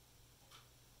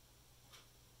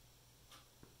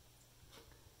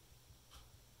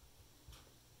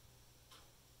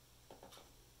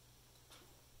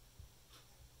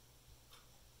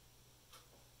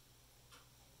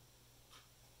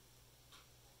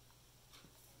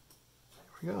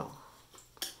 There we go.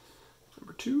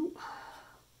 Number 2.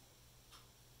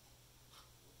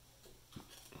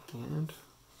 And,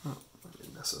 oh, I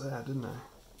made a mess of that, didn't I?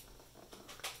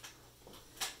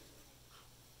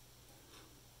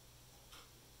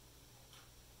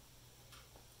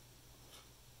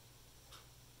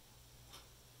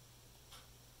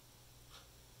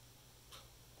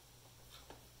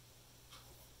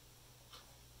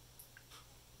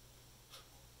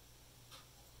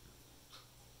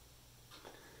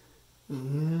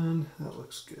 And that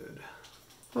looks good.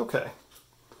 Okay.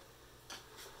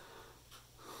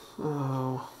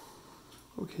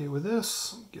 Okay with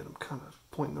this. Get them kind of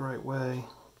pointing the right way.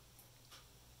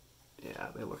 Yeah,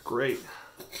 they look great.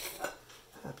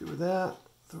 Happy with that.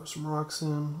 Throw some rocks in.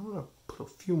 I'm going to put a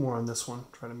few more on this one.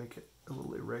 Try to make it a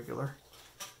little irregular.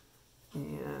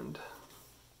 And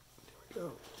there we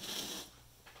go.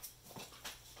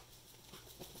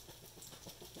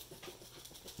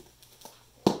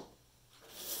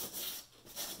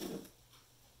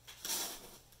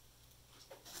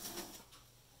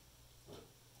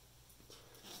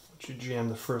 You jam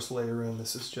the first layer in.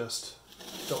 This is just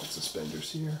belt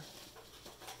suspenders here.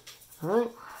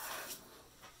 Alright.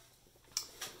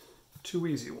 2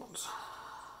 easy ones.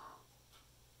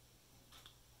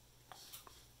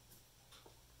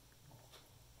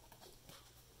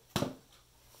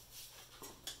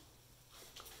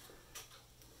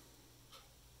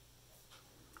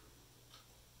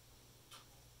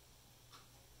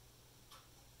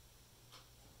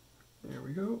 There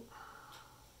we go.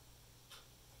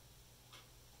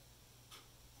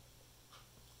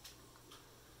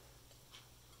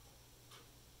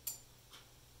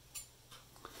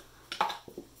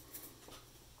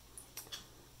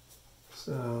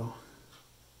 So,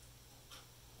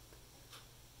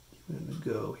 giving it a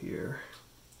go here.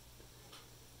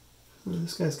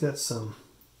 This guy's got some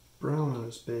brown on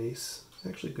his base. It's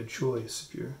actually a good choice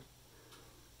if you're,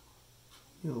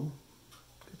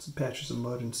 get some patches of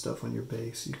mud and stuff on your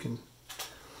base. You can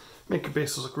make your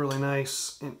bases look really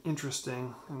nice and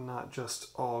interesting and not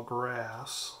just all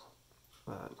grass.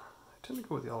 But I tend to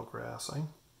go with the all grass. I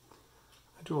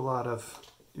do a lot of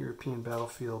European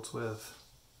battlefields with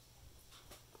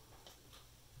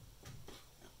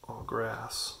all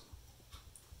grass.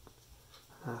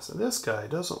 So this guy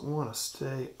doesn't want to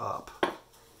stay up.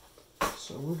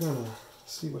 So we're going to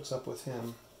see what's up with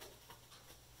him.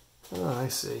 Oh, I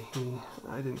see.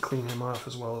 I didn't clean him off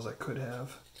as well as I could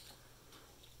have.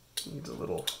 He needs a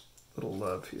little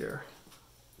love here.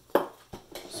 So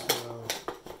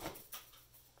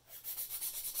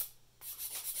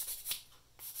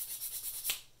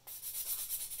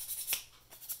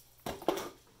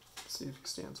let's see if he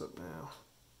stands up now.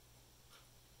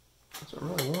 Doesn't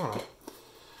really want to.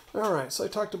 Alright, so I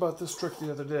talked about this trick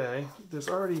the other day. There's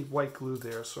already white glue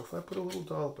there, so if I put a little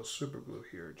dollop of super glue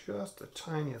here, just the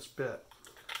tiniest bit,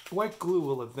 the white glue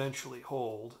will eventually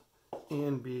hold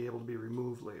and be able to be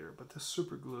removed later, but this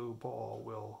super glue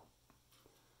ball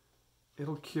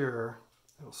it'll cure,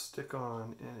 it'll stick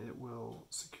on, and it will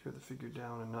secure the figure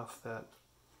down enough that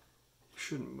you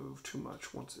shouldn't move too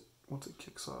much once it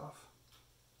kicks off.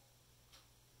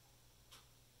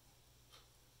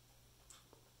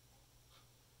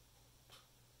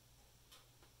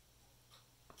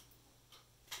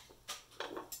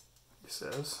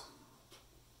 Says.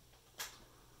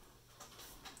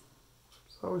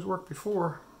 It's always worked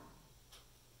before.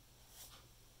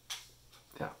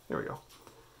 Yeah, there we go.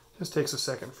 Just takes a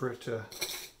second for it to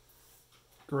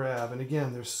grab. And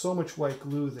again, there's so much white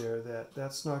glue there that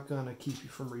that's not going to keep you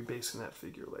from rebasing that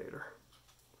figure later.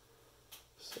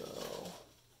 So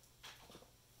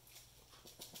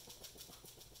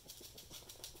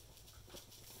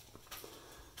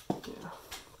yeah,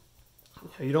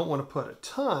 you don't want to put a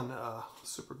ton of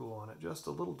super glue on it, just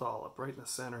a little dollop right in the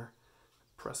center.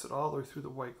 Press it all the way through the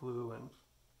white glue, and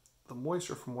the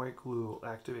moisture from white glue will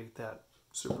activate that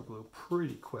super glue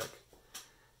pretty quick.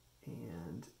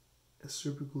 And the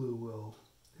super glue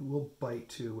will bite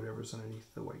to whatever's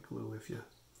underneath the white glue if you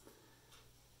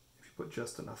put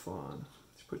just enough on.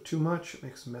 If you put too much, it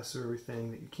makes a mess of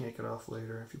everything that you can't get off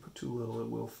later. If you put too little, it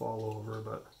will fall over,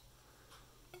 but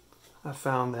I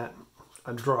found that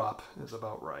a drop is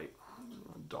about right.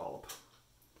 A dollop.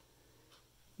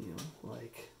 You know,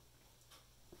 like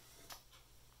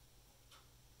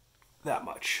that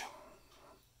much.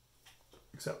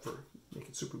 Except for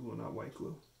making super glue, not white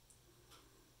glue.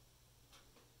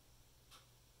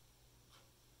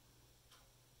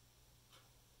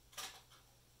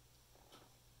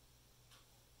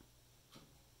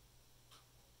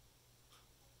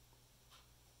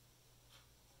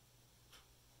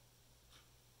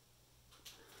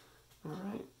 All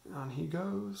right, on he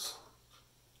goes.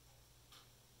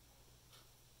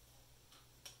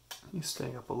 He's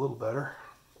staying up a little better.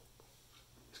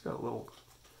 He's got a little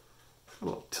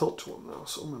tilt to him though,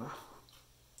 so I'm gonna,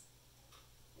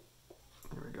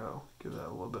 there we go, give that a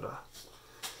little bit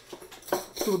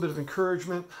of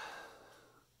encouragement.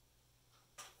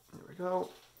 There we go,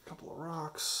 a couple of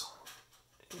rocks,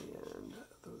 and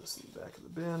throw this in the back of the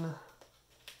bin.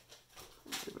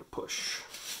 Give it a push.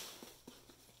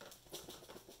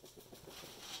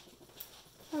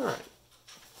 All right,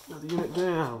 another unit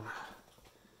down,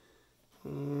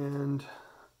 and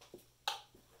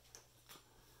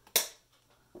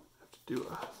have to do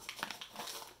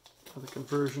another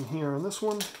conversion here on this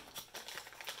one.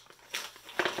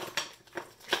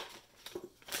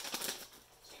 As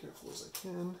careful as I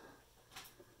can.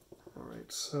 All right,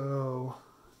 so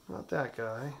not that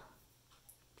guy,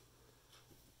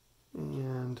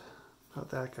 and not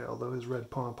that guy, although his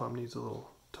red pom-pom needs a little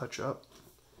touch up.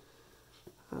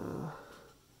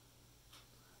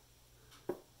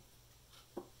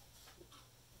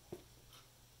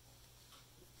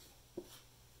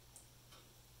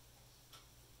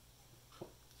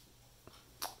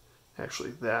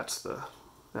 Actually, that's the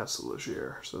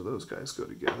Leger, so those guys go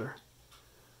together.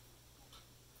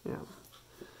 Yeah.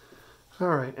 All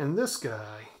right, and this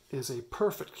guy is a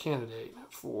perfect candidate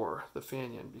for the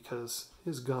Fanion because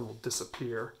his gun will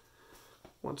disappear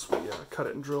once we cut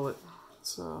it and drill it.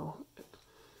 So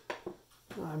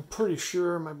I'm pretty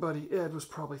sure my buddy Ed was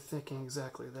probably thinking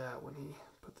exactly that when he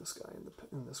put this guy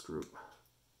in this group.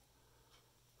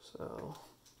 So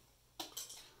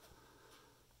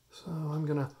I'm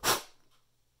gonna.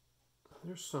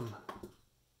 There's some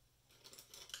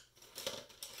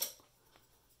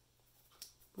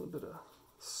little bit of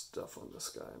stuff on this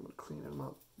guy. I'm gonna clean him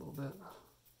up a little bit.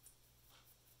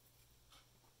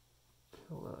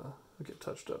 He'll get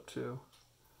touched up too.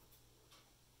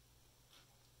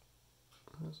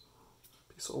 There's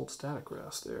a piece of old static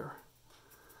grass there.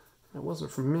 It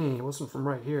wasn't from me. It wasn't from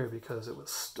right here because it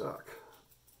was stuck.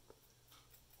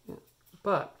 Yeah,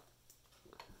 but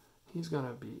he's going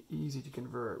to be easy to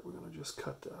convert. We're going to just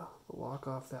cut the lock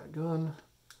off that gun.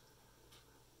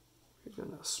 We're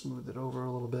going to smooth it over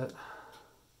a little bit.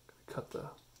 Cut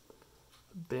the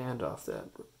band off that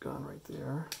gun right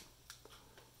there.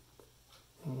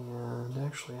 And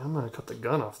actually, I'm going to cut the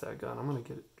gun off that gun. I'm going to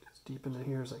get it as deep into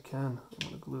here as I can. I'm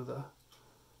going to glue the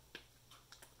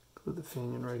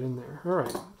Fanion right in there. All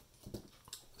right.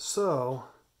 So,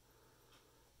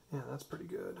 yeah, that's pretty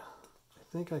good. I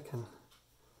think I can.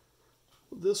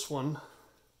 This one,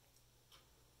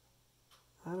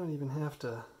 I don't think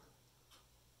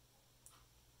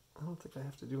I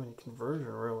have to do any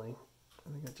conversion really. I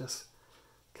think I just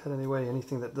cut anyway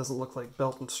anything that doesn't look like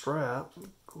belt and strap.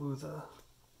 Glue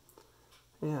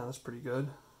yeah, that's pretty good.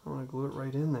 I want to glue it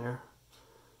right in there.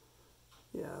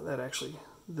 Yeah,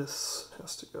 this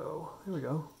has to go. There we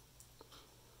go.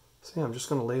 See, I'm just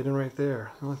going to lay it in right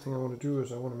there. The only thing I want to do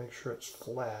is I want to make sure it's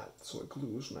flat so it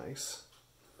glues nice.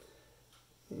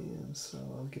 And so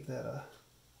I'll give that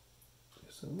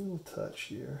just a little touch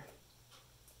here.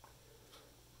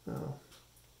 Now,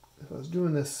 if I was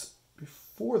doing this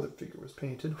before the figure was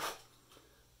painted,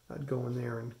 I'd go in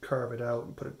there and carve it out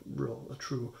and put a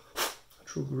true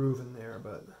groove in there.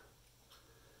 But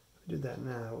if I did that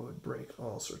now, it would break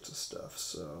all sorts of stuff.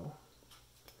 So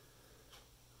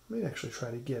I may actually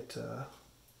try to get a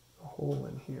hole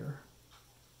in here.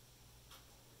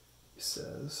 He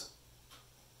says,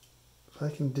 if I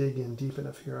can dig in deep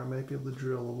enough here, I might be able to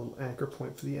drill a little anchor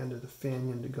point for the end of the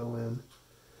fanion to go in.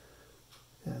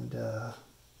 And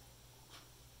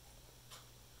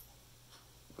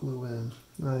glue in.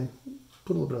 I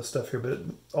put a little bit of stuff here, but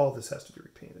all this has to be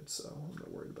repainted, so I'm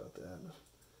not worried about that.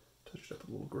 Touch it up with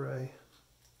a little gray.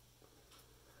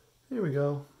 Here we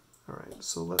go. All right,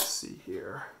 so let's see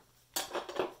here.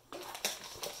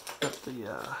 Got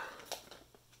the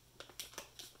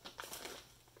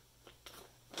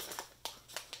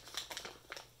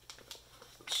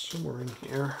somewhere in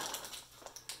here.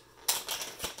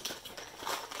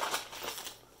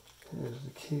 Here's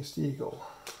the cased eagle.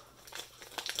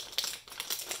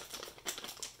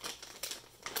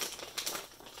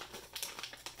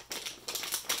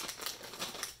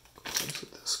 Look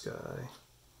at this guy.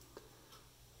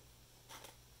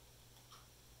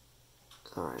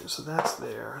 All right, so that's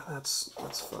there. That's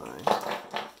fine.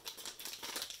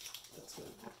 That's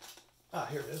it. Ah,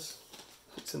 here it is.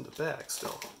 It's in the bag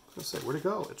still. I was gonna say, where'd it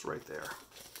go? It's right there.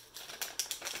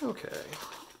 Okay.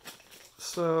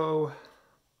 So,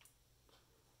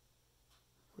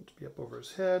 want it to be up over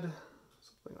his head,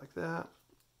 something like that.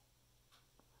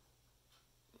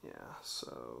 Yeah,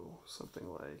 so something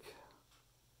like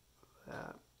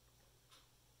that.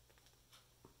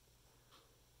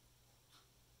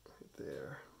 Right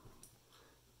there.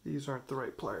 These aren't the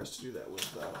right pliers to do that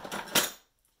with, though.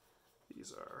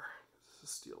 These are, this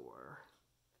is steel wire.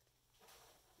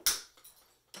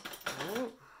 All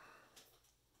right.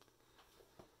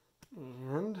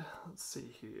 And let's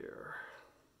see here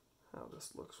how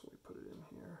this looks when we put it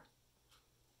in here.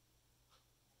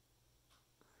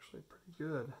 Actually pretty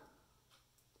good.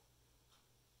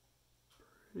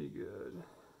 Pretty good.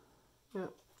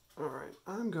 Yep. Alright,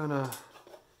 I'm gonna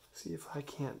see if I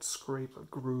can't scrape a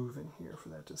groove in here for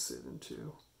that to sit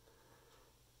into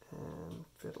and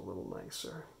fit a little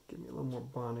nicer. Give me a little more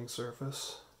bonding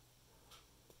surface.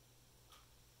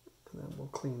 And then we'll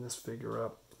clean this figure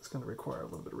up. It's going to require a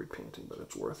little bit of repainting, but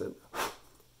it's worth it.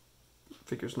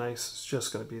 Figure's nice. It's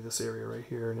just going to be this area right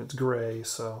here, and it's gray,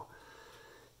 so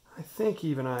I think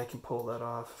even I can pull that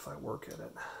off if I work at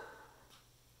it.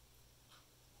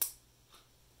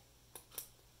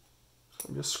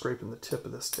 I'm just scraping the tip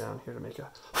of this down here to make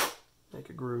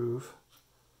a groove.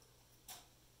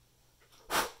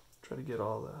 Try to get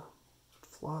all the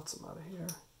flotsam out of here.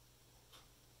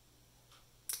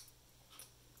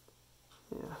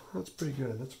 Yeah, that's pretty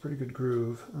good. That's a pretty good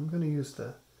groove. I'm going to use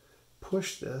the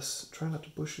push this. Try not to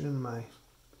push it into my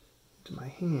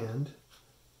hand.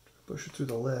 Push it through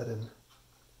the lead and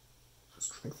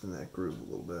strengthen that groove a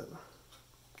little bit.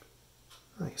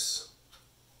 Nice.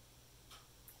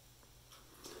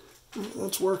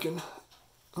 That's working.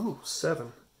 Oh,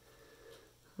 7.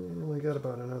 I only got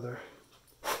about another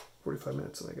 45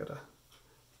 minutes and I gotta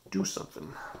do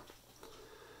something.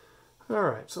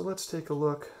 Alright, so let's take a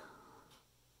look.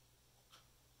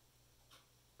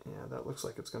 Yeah, that looks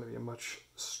like it's going to be a much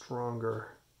stronger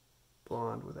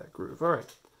bond with that groove.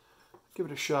 Alright, give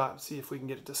it a shot and see if we can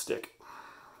get it to stick.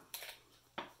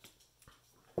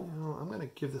 You know, I'm going to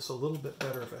give this a little bit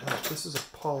better if it helps. This is a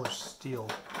polished steel.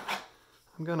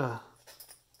 I'm going to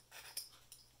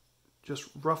just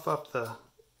rough up the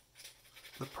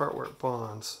part where it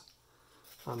bonds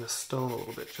on this stone a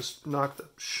little bit. Just knock the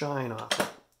shine off it.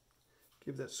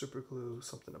 Give that super glue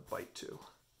something to bite to.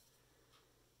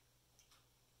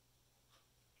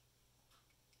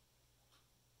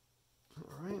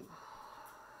 Alright.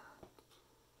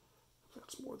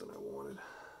 That's more than I wanted.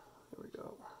 There we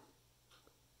go.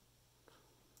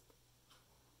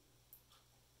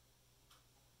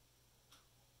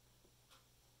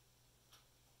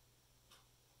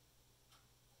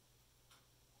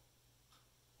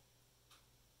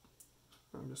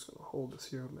 I'm just going to hold this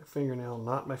here with my fingernail,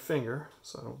 not my finger,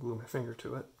 so I don't glue my finger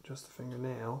to it, just the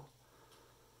fingernail.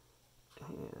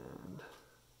 And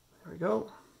there we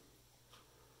go.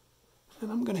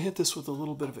 And I'm going to hit this with a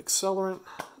little bit of accelerant,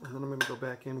 and then I'm going to go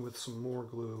back in with some more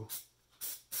glue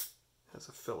as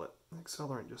a fillet. The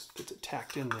accelerant just gets it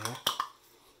tacked in there.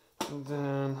 And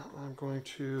then I'm going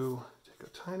to take a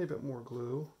tiny bit more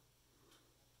glue.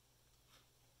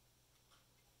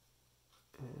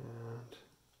 And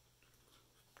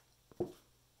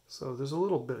so there's a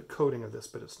little bit of coating of this,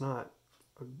 but it's not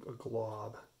a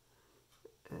glob.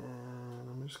 And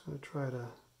I'm just going to try to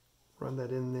run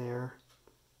that in there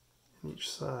on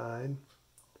each side.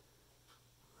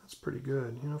 That's pretty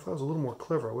good. You know, if I was a little more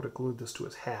clever, I would have glued this to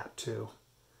his hat too.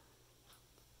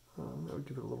 That would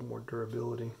give it a little more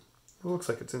durability. It looks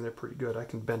like it's in there pretty good. I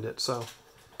can bend it, so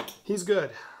he's good.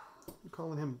 I'm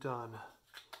calling him done.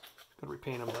 Gonna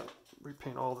repaint him, but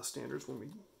repaint all the standards when we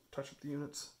touch up the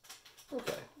units.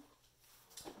 Okay.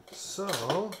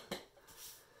 So,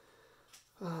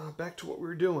 back to what we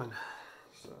were doing.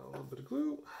 So, a little bit of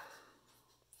glue.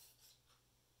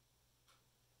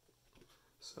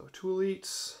 So, 2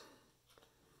 elites.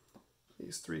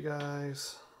 These 3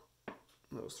 guys.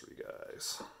 Those 3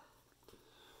 guys.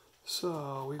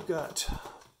 So, we've got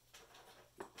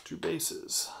 2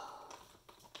 bases.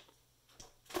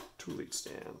 2 elite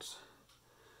stands.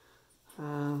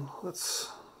 And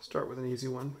let's start with an easy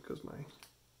one because my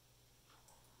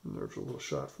nerves are a little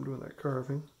shot from doing that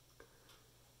carving.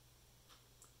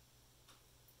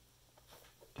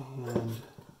 And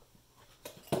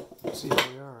see how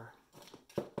we are.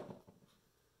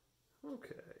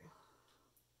 Okay.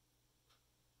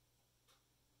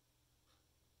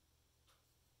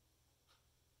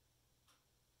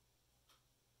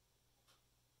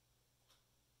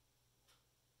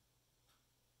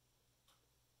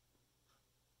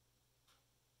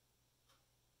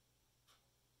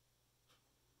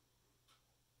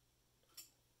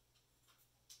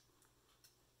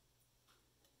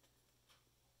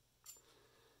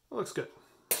 That looks good.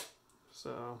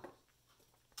 So,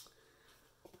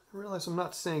 I realize I'm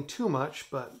not saying too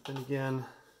much, but then again,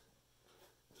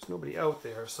 there's nobody out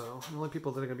there, so the only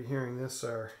people that are going to be hearing this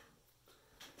are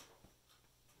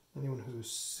anyone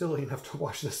who's silly enough to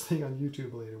watch this thing on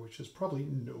YouTube later, which is probably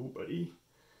nobody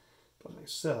but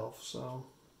myself, so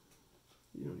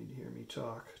you don't need to hear me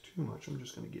talk too much. I'm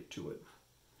just going to get to it.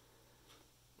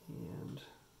 And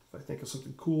if I think of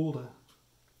something cool to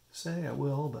say, I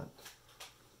will, but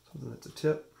something that's a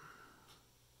tip.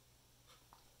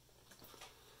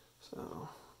 So,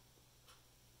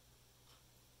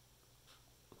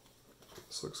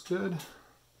 this looks good.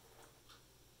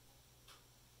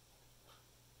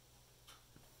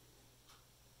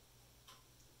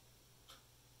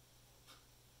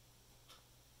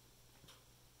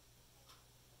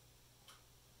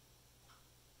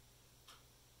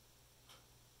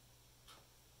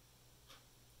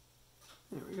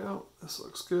 There we go. This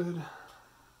looks good.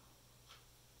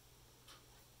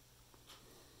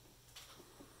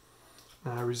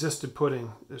 Now I resisted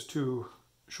putting, there's 2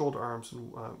 shoulder arms,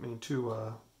 and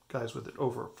 2 guys with it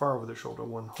far over their shoulder,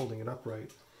 one holding it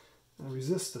upright. And I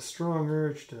resist the strong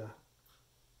urge to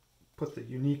put the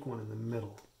unique one in the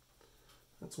middle.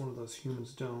 That's one of those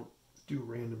humans don't do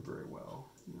random very well.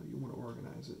 You know, you want to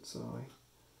organize it. So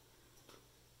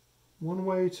one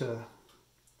way to,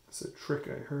 it's a trick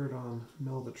I heard on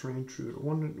Mel the Train Intruder,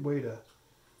 one way to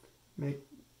make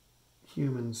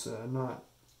humans not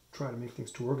try to make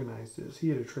things too organized is he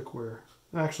had a trick where,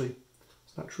 actually,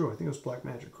 it's not true. I think it was Black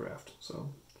Magic Craft.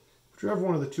 So, whichever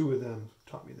one of the 2 of them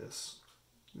taught me this.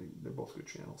 They're both good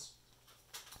channels.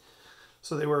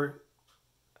 So they were,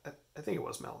 I think it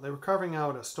was Mel, they were carving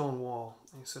out a stone wall.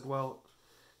 And he said, well,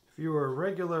 if you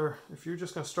were if you're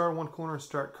just going to start in one corner and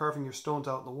start carving your stones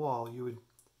out in the wall,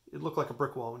 it'd look like a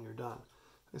brick wall when you're done.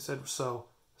 They said, so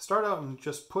start out and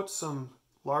just put some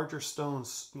larger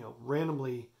stones,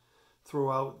 randomly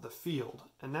throughout the field.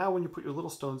 And now when you put your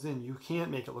little stones in, you can't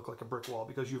make it look like a brick wall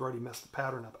because you've already messed the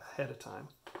pattern up ahead of time.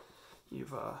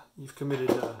 You've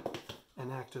committed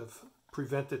an act of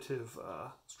preventative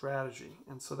strategy.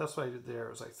 And so that's what I did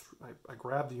there is I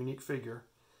grabbed the unique figure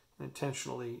and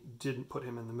intentionally didn't put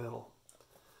him in the middle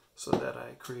so that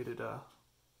I created a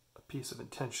piece of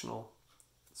intentional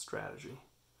strategy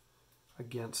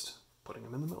against putting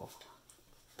him in the middle.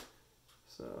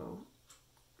 So,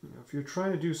 if you're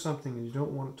trying to do something and you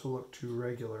don't want it to look too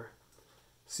regular,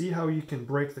 see how you can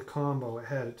break the combo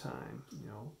ahead of time.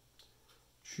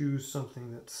 Choose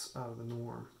something that's out of the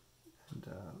norm and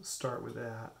start with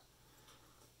that.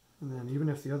 And then even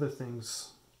if the other things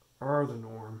are the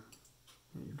norm,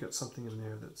 you've got something in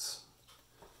there that's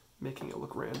making it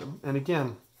look random. And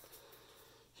again,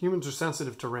 humans are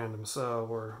sensitive to random,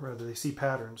 or rather they see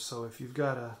patterns. So if you've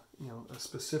got a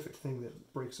specific thing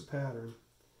that breaks a pattern,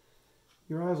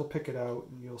 your eyes will pick it out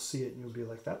and you'll see it and you'll be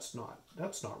like, that's not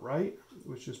right,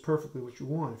 which is perfectly what you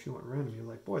want. If you want random, you're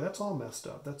like, boy, that's all messed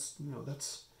up. That's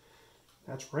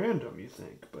random, you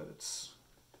think, but it's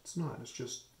not. It's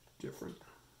just different.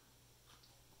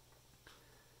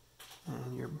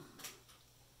 And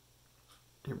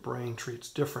your brain treats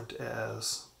different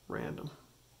as random.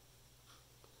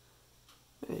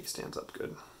 And he stands up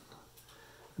good.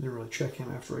 I didn't really check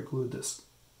him after I glued this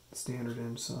standard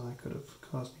in, so that could have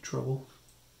caused me trouble.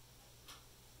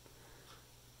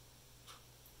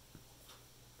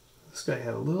 This guy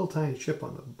had a little tiny chip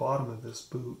on the bottom of this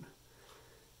boot,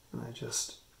 and I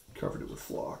just covered it with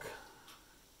flock.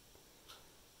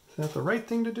 Is that the right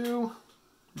thing to do?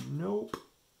 Nope.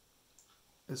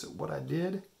 Is it what I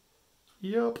did?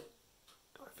 Yup.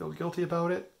 Do I feel guilty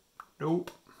about it?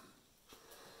 Nope.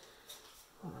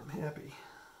 I'm happy.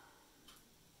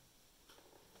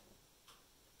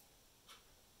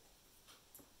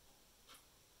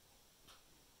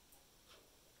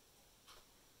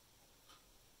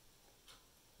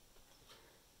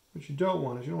 What you don't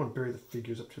want is you don't want to bury the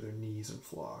figures up to their knees in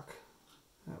flock.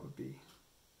 That would be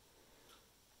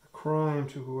a crime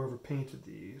to whoever painted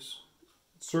these.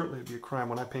 It certainly would be a crime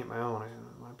when I paint my own.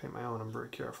 When I paint my own, I'm very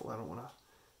careful. I don't want to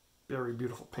bury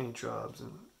beautiful paint jobs.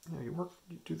 And you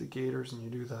do the gators and you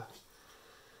do the...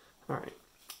 All right.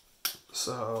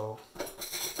 So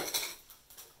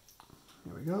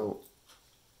here we go.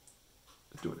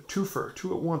 Doing a twofer,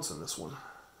 two at once in this one.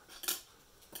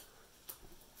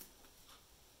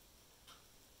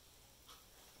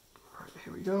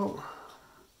 Here we go.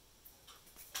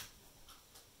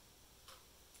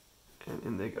 And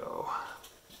in they go.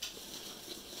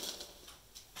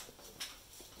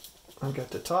 I got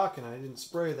to talking, I didn't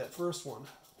spray that first one.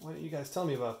 Why don't you guys tell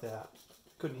me about that?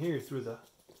 I couldn't hear you through the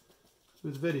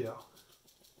video.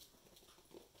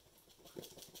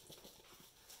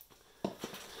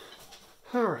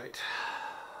 All right,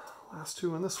 last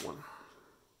two on this one.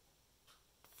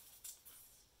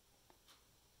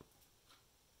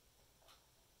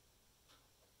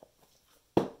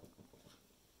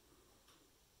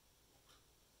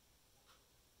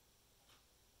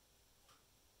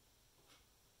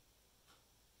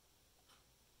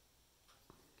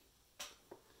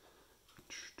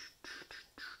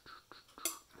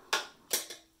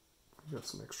 Got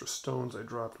some extra stones I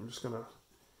dropped. I'm just gonna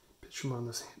pitch them on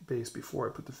this base before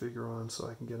I put the figure on so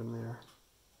I can get them there.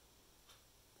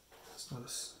 It's not a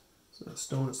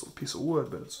stone, it's a little piece of wood,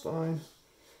 but it's fine.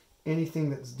 Anything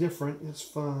that's different is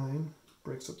fine.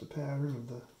 Breaks up the pattern of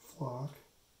the flock.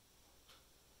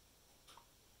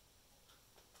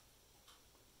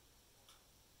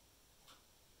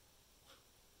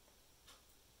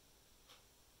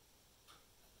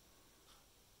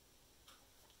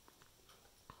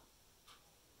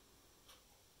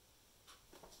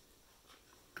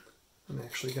 I'm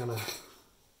actually I'm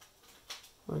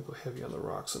gonna go heavy on the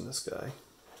rocks on this guy.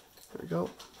 There we go.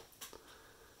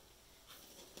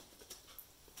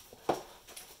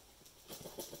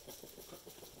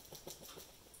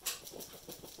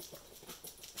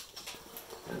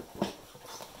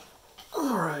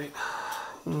 All right,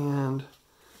 and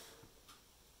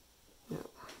yeah.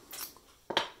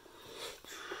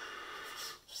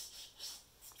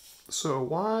 So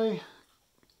why?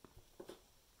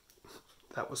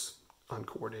 That was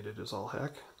uncoordinated as all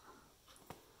heck.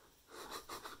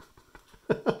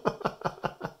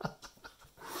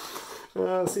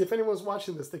 See, if anyone was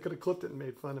watching this, they could have clipped it and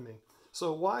made fun of me.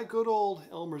 So why good old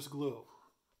Elmer's glue?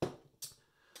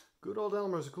 Good old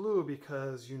Elmer's glue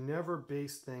because you never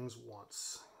base things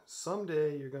once.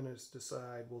 Someday you're going to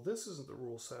decide, well, this isn't the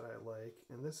rule set I like,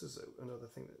 and this is another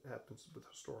thing that happens with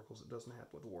historicals that doesn't happen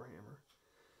with Warhammer,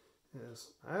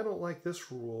 is I don't like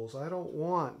this rules. I don't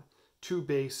want 2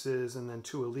 bases and then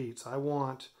 2 elites. I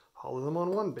want all of them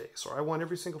on one base, or I want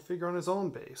every single figure on his own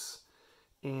base.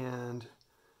 And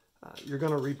you're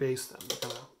going to rebase them. You're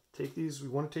going to take these. We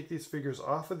want to take these figures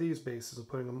off of these bases and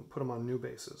put them on new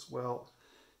bases. Well,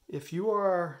 if you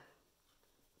are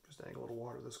just adding a little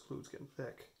water, this glue's getting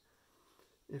thick.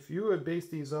 If you had based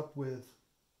these up with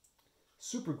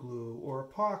super glue or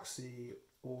epoxy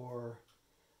or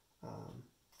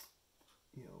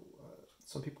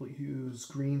some people use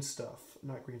green stuff,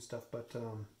 not green stuff, but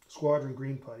squadron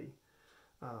green putty.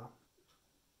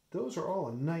 Those are all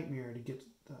a nightmare to get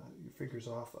your figures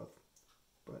off of.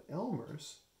 But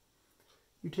Elmer's,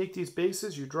 you take these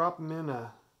bases, you drop them in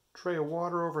a tray of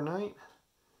water overnight,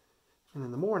 and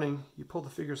in the morning you pull the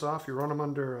figures off, you run them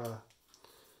under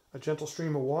a gentle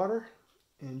stream of water,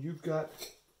 and you've got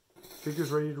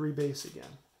figures ready to rebase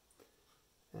again.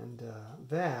 And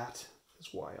that is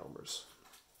why Elmer's.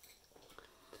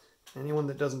 Anyone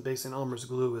that doesn't base in Elmer's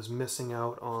glue is missing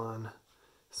out on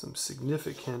some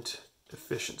significant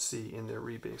efficiency in their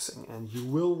rebasing, and you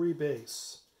will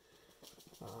rebase.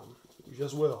 You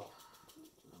just will.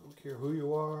 I don't care who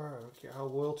you are. I don't care how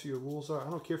loyal to your rules are. I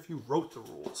don't care if you wrote the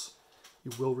rules.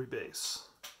 You will rebase.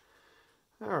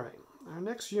 All right. Our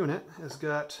next unit has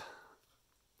got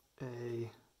a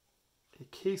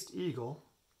cased eagle,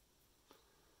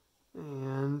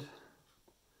 and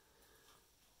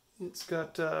it's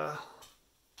got an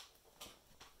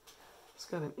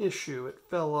issue. It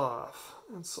fell off,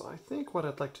 and so I think what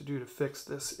I'd like to do to fix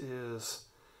this is,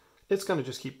 it's going to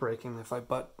just keep breaking if I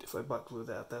butt glue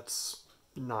that. That's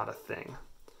not a thing.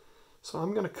 So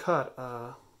I'm going to cut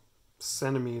a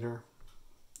centimeter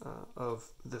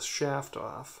of this shaft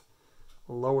off,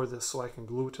 lower this so I can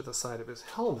glue it to the side of his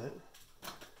helmet,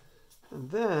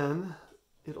 and then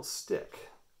it'll stick.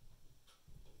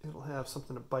 It'll have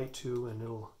something to bite to, and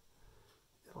it'll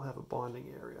have a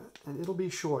bonding area, and it'll be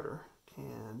shorter,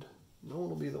 and no one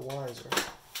will be the wiser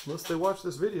unless they watch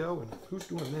this video, and who's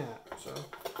doing that?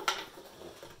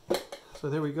 So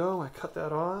there we go. I cut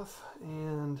that off,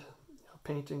 and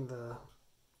painting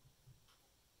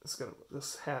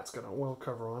this hat's got an oil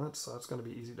cover on it, so it's going to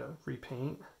be easy to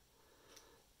repaint.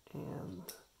 And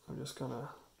I'm just going to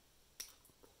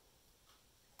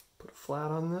put a flat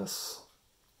on this,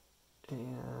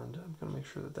 and I'm going to make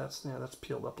sure that that's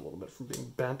peeled up a little bit from being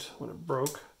bent when it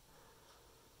broke.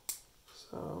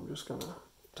 So I'm just going to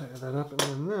tighten that up, and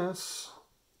then this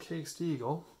cased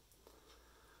eagle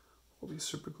will be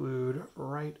super glued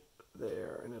right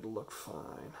there, and it'll look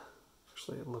fine.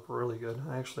 Actually, it'll look really good.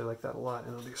 I actually like that a lot,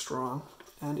 and it'll be strong.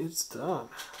 And it's done.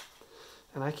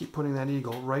 And I keep putting that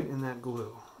eagle right in that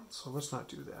glue. So let's not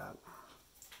do that.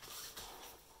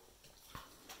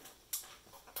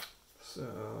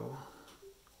 So,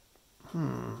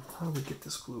 how do we get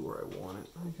this glue where I want it?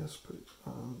 I guess put it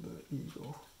on the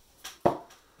eagle.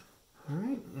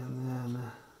 Alright, and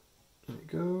then in it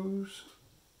goes.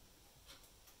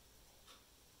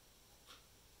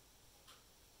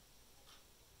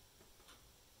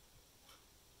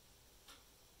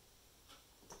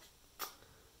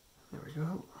 There we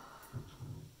go.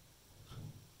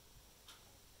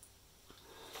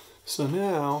 So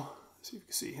now, let's see if you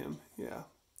can see him. Yeah,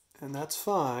 and that's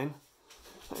fine.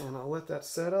 And I'll let that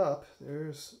set up.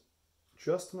 There's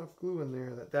just enough glue in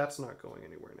there that that's not going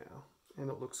anywhere now. And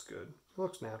it looks good. It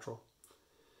looks natural.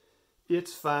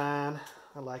 It's fine.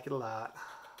 I like it a lot.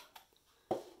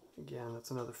 Again,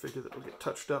 that's another figure that will get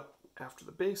touched up after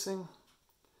the basing.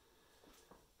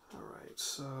 All right,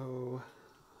 so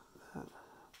that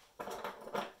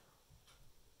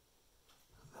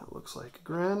looks like a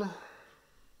Gren.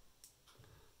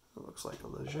 It looks like a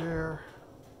Leger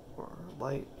or a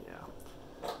light, yeah.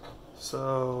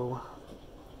 So,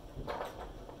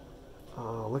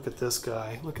 oh, look at this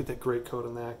guy. Look at that great coat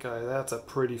on that guy. That's a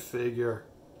pretty figure.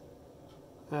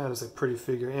 That is a pretty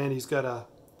figure. And he's got a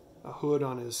hood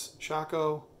on his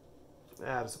shako.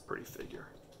 That is a pretty figure.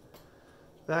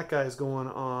 That guy's going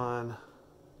on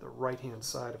the right-hand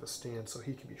side of a stand so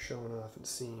he can be shown off and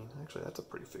seen. Actually, that's a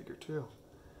pretty figure too.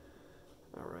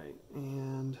 All right,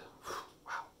 and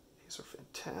wow, these are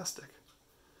fantastic.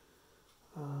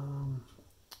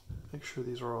 Make sure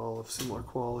these are all of similar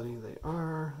quality. They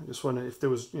are. I just wonder if there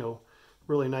was,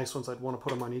 really nice ones, I'd want to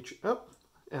put them on each. Oh,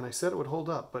 and I said it would hold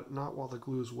up, but not while the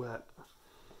glue's wet.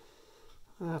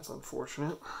 That's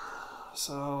unfortunate.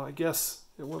 So I guess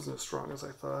it wasn't as strong as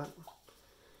I thought.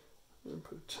 I'm gonna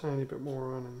put a tiny bit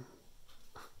more on,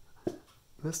 and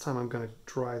this time I'm going to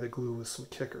dry the glue with some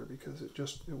kicker because it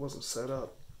wasn't set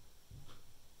up.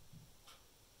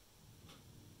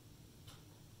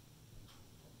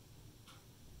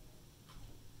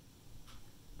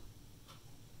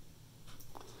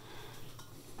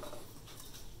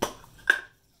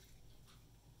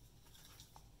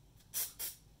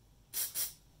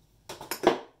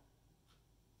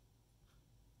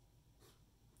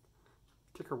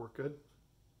 Kicker worked good.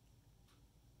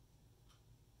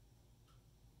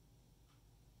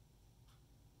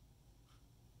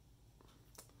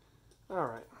 All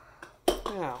right,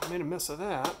 now made a mess of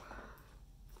that.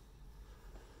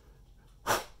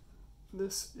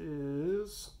 This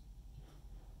is,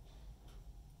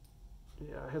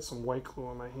 yeah, I had some white glue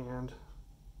on my hand,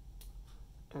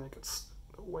 and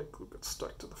the white glue got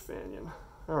stuck to the fanion.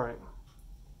 All right,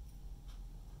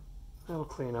 that'll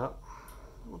clean up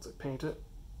once I paint it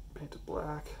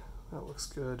black. That looks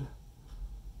good.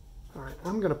 All right,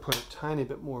 I'm gonna put a tiny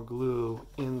bit more glue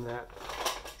in that,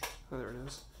 oh, there it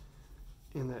is,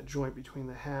 in that joint between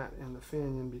the hat and the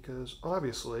fanion because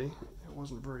obviously it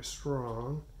wasn't very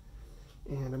strong,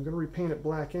 and I'm gonna repaint it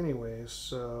black anyways,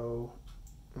 so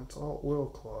it's all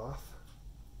oilcloth.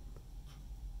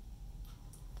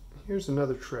 Here's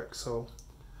another trick. So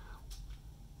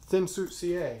thin suit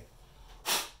CA,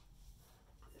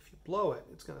 blow it,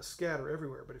 it's going to scatter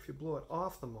everywhere, but if you blow it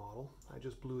off the model, I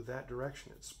just blew that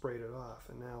direction, it sprayed it off,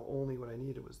 and now only what I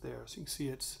needed was there. So you can see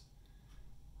it's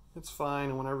fine,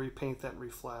 and when I repaint that and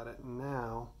reflat it, and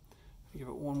now I give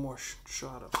it one more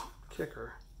shot of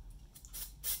kicker.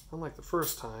 Unlike the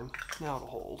first time, now it'll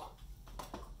hold.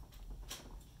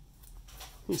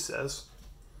 He says.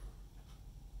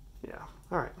 Yeah,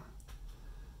 all right.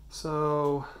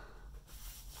 So,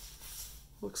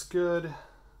 looks good.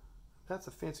 That's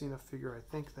a fancy enough figure. I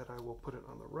think that I will put it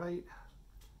on the right.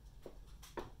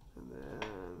 And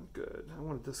then, good. I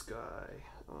wanted this guy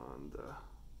on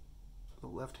the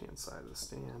left-hand side of the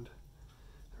stand.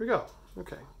 There we go.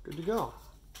 Okay, good to go.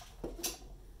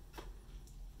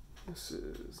 This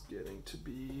is getting to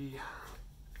be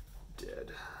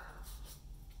dead.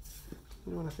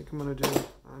 You know what I think I'm going to do?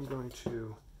 I'm going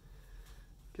to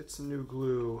get some new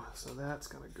glue, so that's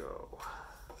going to go.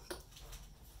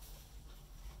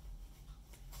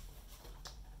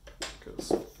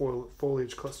 Because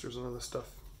foliage clusters and other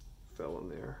stuff fell in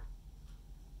there.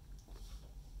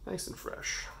 Nice and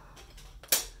fresh.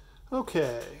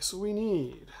 Okay, so we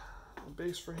need a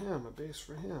base for him, a base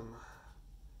for him,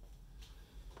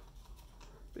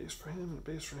 a base for him, and a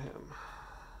base for him.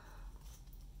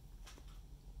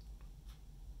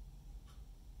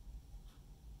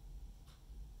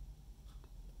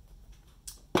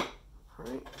 All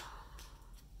right.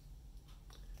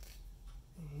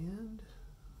 And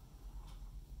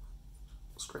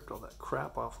scraped all that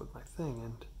crap off with my thing,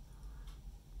 and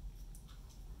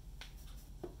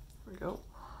there we go.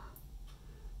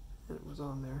 And it was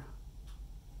on there.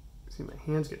 See, my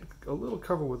hands get a little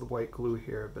covered with white glue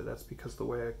here, but that's because the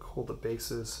way I hold the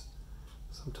bases.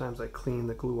 Sometimes I clean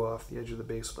the glue off the edge of the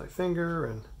base with my finger,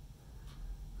 and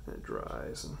it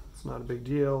dries, and it's not a big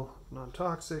deal,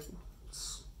 non-toxic.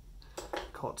 I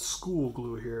call it school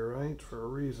glue here, right, for a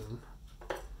reason.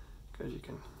 Because you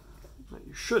can,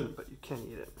 you shouldn't, but you can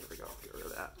eat it. There we go, get rid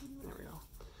of that. There we go.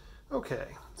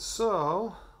 Okay,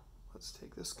 so let's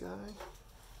take this guy.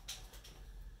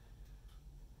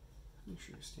 Make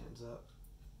sure he stands up.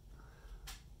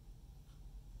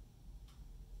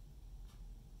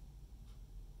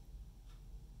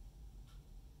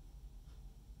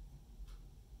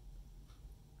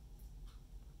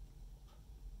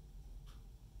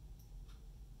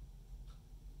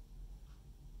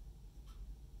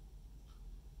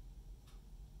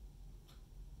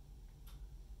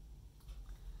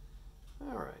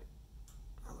 All right,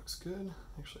 that looks good.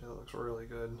 Actually, that looks really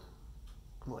good.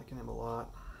 I'm liking him a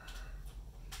lot.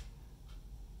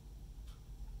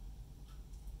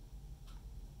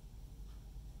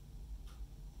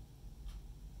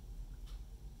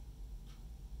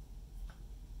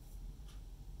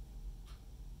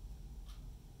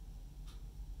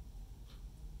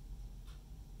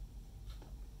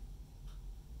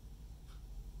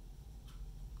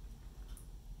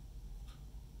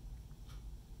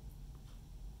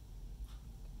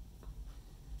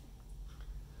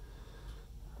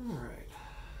 All right.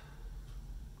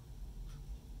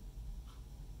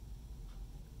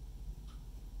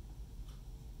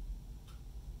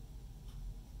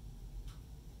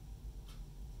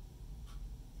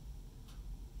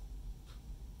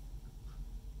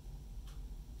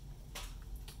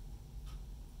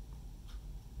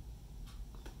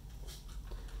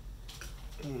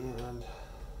 And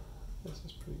this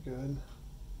is pretty good.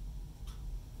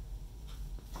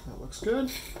 That looks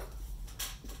good.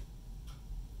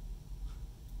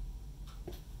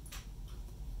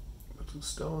 Put some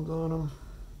stones on them.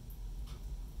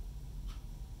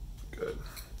 Good.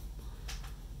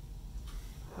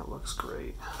 That looks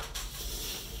great.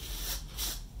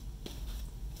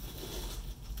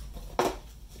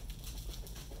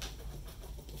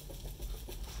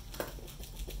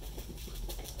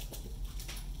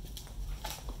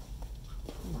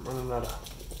 I'm running out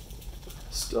of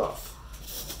stuff.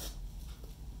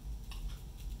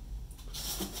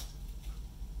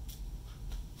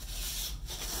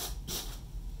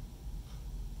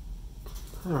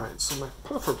 All right, so my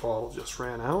puffer bottle just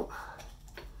ran out.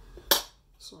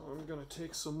 So I'm gonna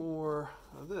take some more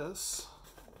of this,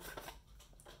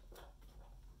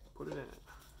 put it in it.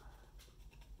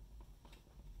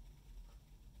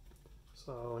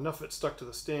 So enough of it stuck to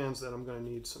the stands that I'm gonna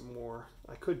need some more.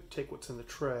 I could take what's in the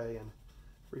tray and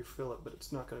refill it, but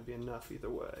it's not gonna be enough either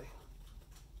way.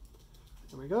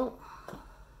 There we go.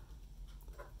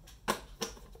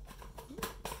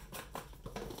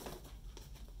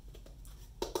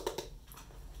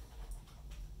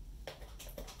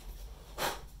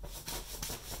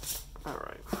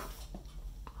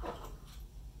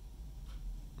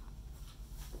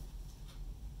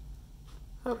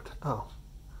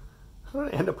 How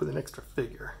did I end up with an extra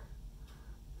figure?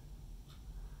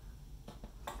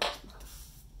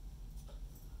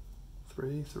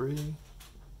 Three,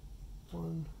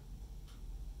 1.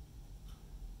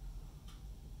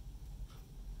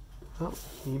 Oh,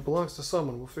 he belongs to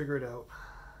someone. We'll figure it out.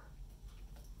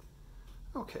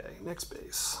 Okay, next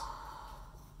base.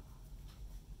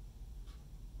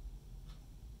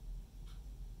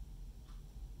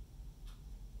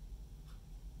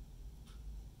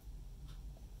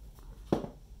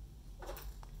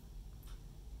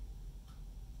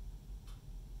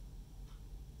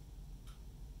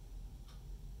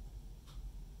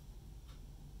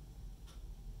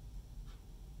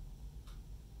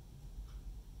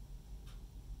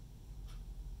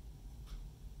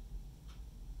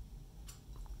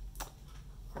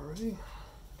 Alrighty.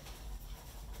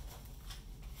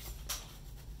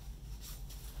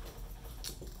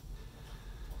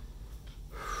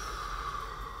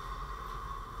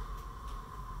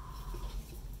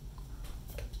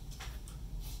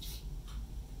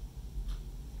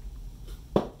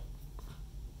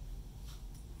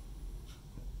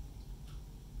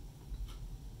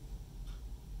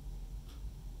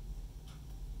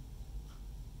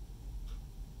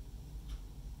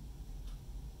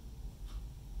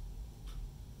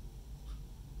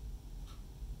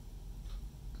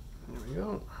 There we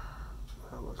go.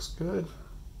 That looks good.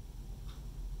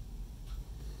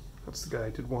 That's the guy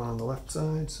who did one on the left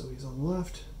side, so he's on the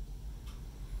left.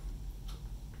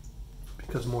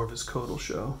 Because more of his code will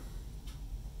show.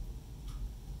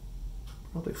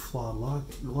 Probably flawed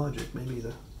logic. Maybe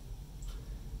the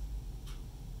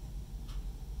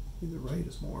right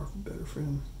is more better for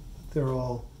him.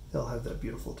 They'll have that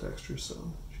beautiful texture, so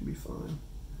it should be fine.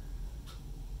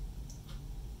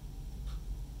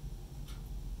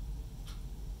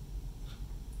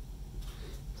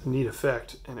 It's a neat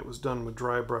effect, and it was done with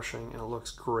dry brushing, and it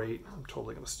looks great. I'm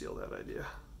totally going to steal that idea.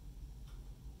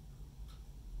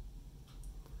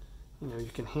 You know,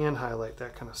 you can hand highlight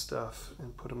that kind of stuff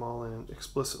and put them all in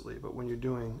explicitly, but when you're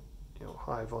doing, you know,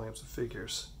 high volumes of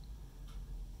figures,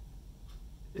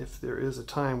 if there is a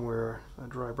time where a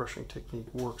dry brushing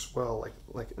technique works well,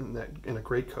 like in a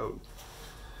gray coat,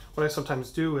 what I sometimes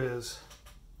do is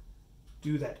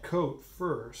do that coat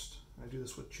first. I do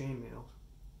this with chainmail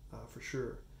for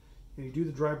sure. You do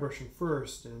the dry brushing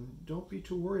first, and don't be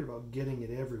too worried about getting it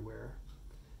everywhere.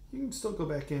 You can still go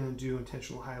back in and do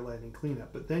intentional highlighting and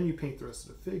cleanup, but then you paint the rest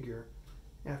of the figure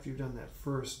after you've done that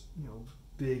first, you know,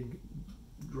 big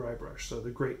dry brush. So the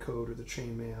great coat or the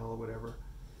chainmail or whatever.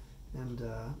 And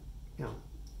you know,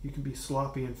 you can be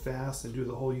sloppy and fast and do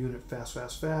the whole unit fast,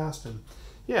 and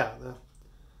yeah,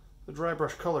 the dry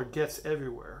brush color gets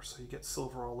everywhere, so you get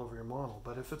silver all over your model.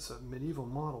 But if it's a medieval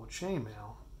model with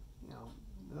chainmail, you know,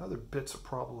 the other bits are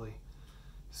probably,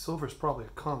 silver is probably a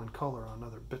common color on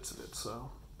other bits of it.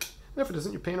 So if it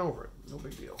isn't, you paint over it, no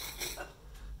big deal.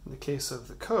 In the case of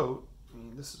the coat, I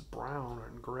mean, this is brown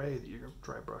and gray that you're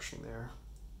dry brushing there.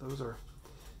 Those are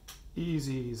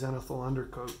easy zenithal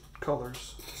undercoat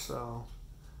colors, so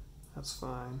that's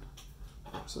fine.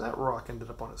 So that rock ended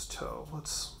up on his toe.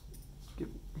 Let's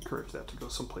encourage that to go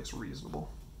someplace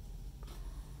reasonable.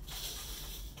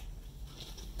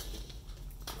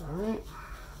 All right.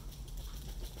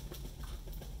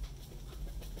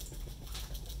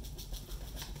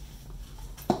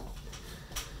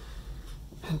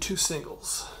 And 2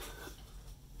 singles.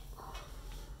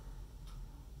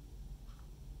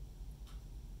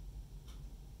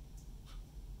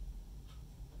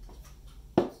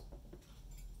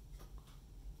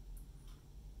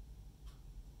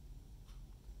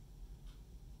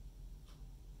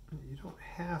 You don't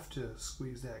have to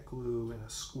squeeze that glue in a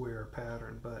square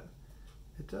pattern, but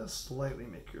it does slightly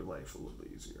make your life a little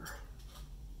easier.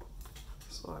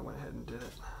 So I went ahead and did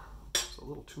it. There's a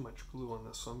little too much glue on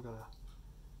this, so I'm going to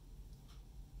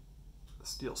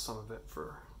steal some of it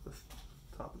for the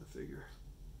top of the figure.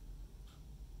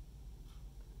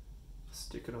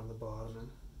 Stick it on the bottom and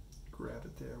grab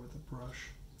it there with a brush.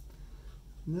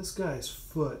 And this guy's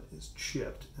foot is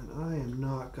chipped, and I am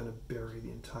not going to bury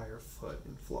the entire foot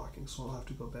in flocking, so I'll have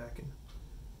to go back and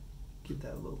give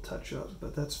that a little touch up,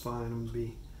 but that's fine. I'm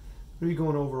going to be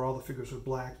going over all the figures with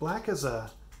black. Black is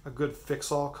a good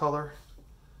fix-all color.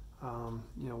 You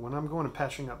know, when I'm going and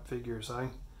patching up figures, I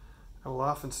will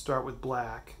often start with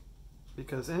black,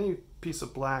 because any piece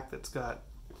of black that's got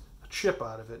a chip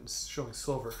out of it and showing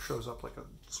silver shows up like a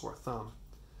sore thumb.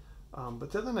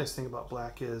 But the other nice thing about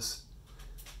black is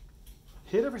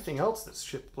hit everything else that's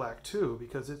chipped black too,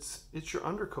 because it's your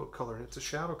undercoat color and it's a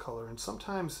shadow color, and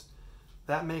sometimes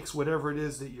that makes whatever it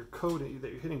is that you're coating,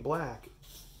 that you're hitting black,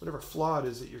 whatever flaw it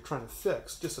is that you're trying to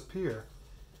fix, disappear.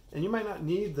 And you might not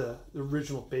need the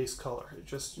original base color. It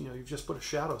just, you know, you've just put a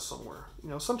shadow somewhere. You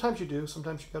know, sometimes you do.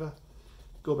 Sometimes you gotta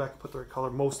go back and put the right color.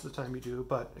 Most of the time you do,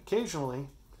 but occasionally,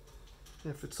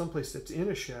 if it's someplace that's in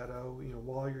a shadow, you know,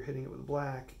 while you're hitting it with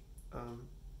black,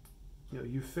 you know,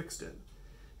 you fixed it.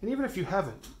 And even if you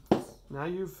haven't, now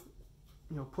you've,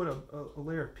 you know, put a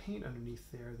layer of paint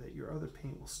underneath there that your other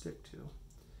paint will stick to.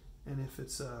 And if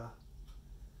it's a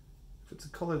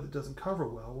color that doesn't cover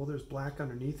well, there's black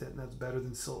underneath it, and that's better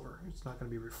than silver. It's not going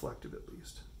to be reflective, at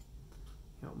least.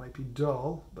 You know, it might be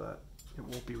dull, but it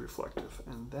won't be reflective,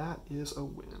 and that is a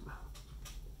win.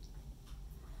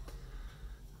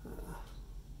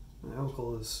 My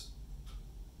uncle is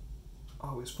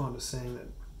always fond of saying that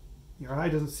your eye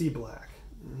doesn't see black,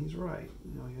 and he's right.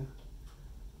 You know, you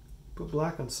put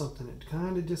black on something, it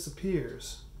kind of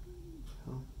disappears.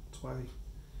 You know, that's why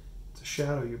it's a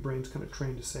shadow. Your brain's kind of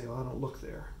trained to say, "Oh, I don't look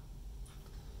there."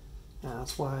 And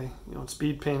that's why, you know, in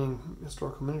speed painting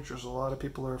historical miniatures, a lot of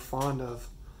people are fond of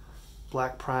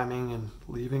black priming and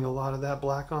leaving a lot of that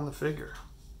black on the figure.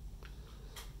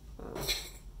 There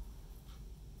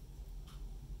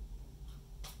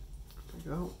we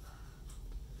go.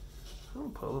 I'm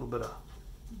going to put a little bit of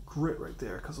grit right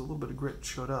there because a little bit of grit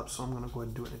showed up, so I'm going to go ahead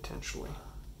and do it intentionally.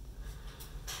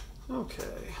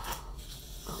 Okay,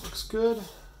 that looks good.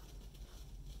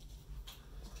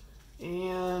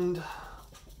 And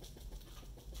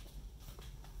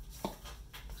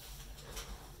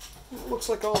it looks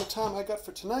like all the time I got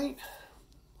for tonight.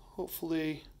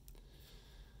 Hopefully,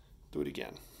 do it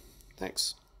again.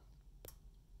 Thanks.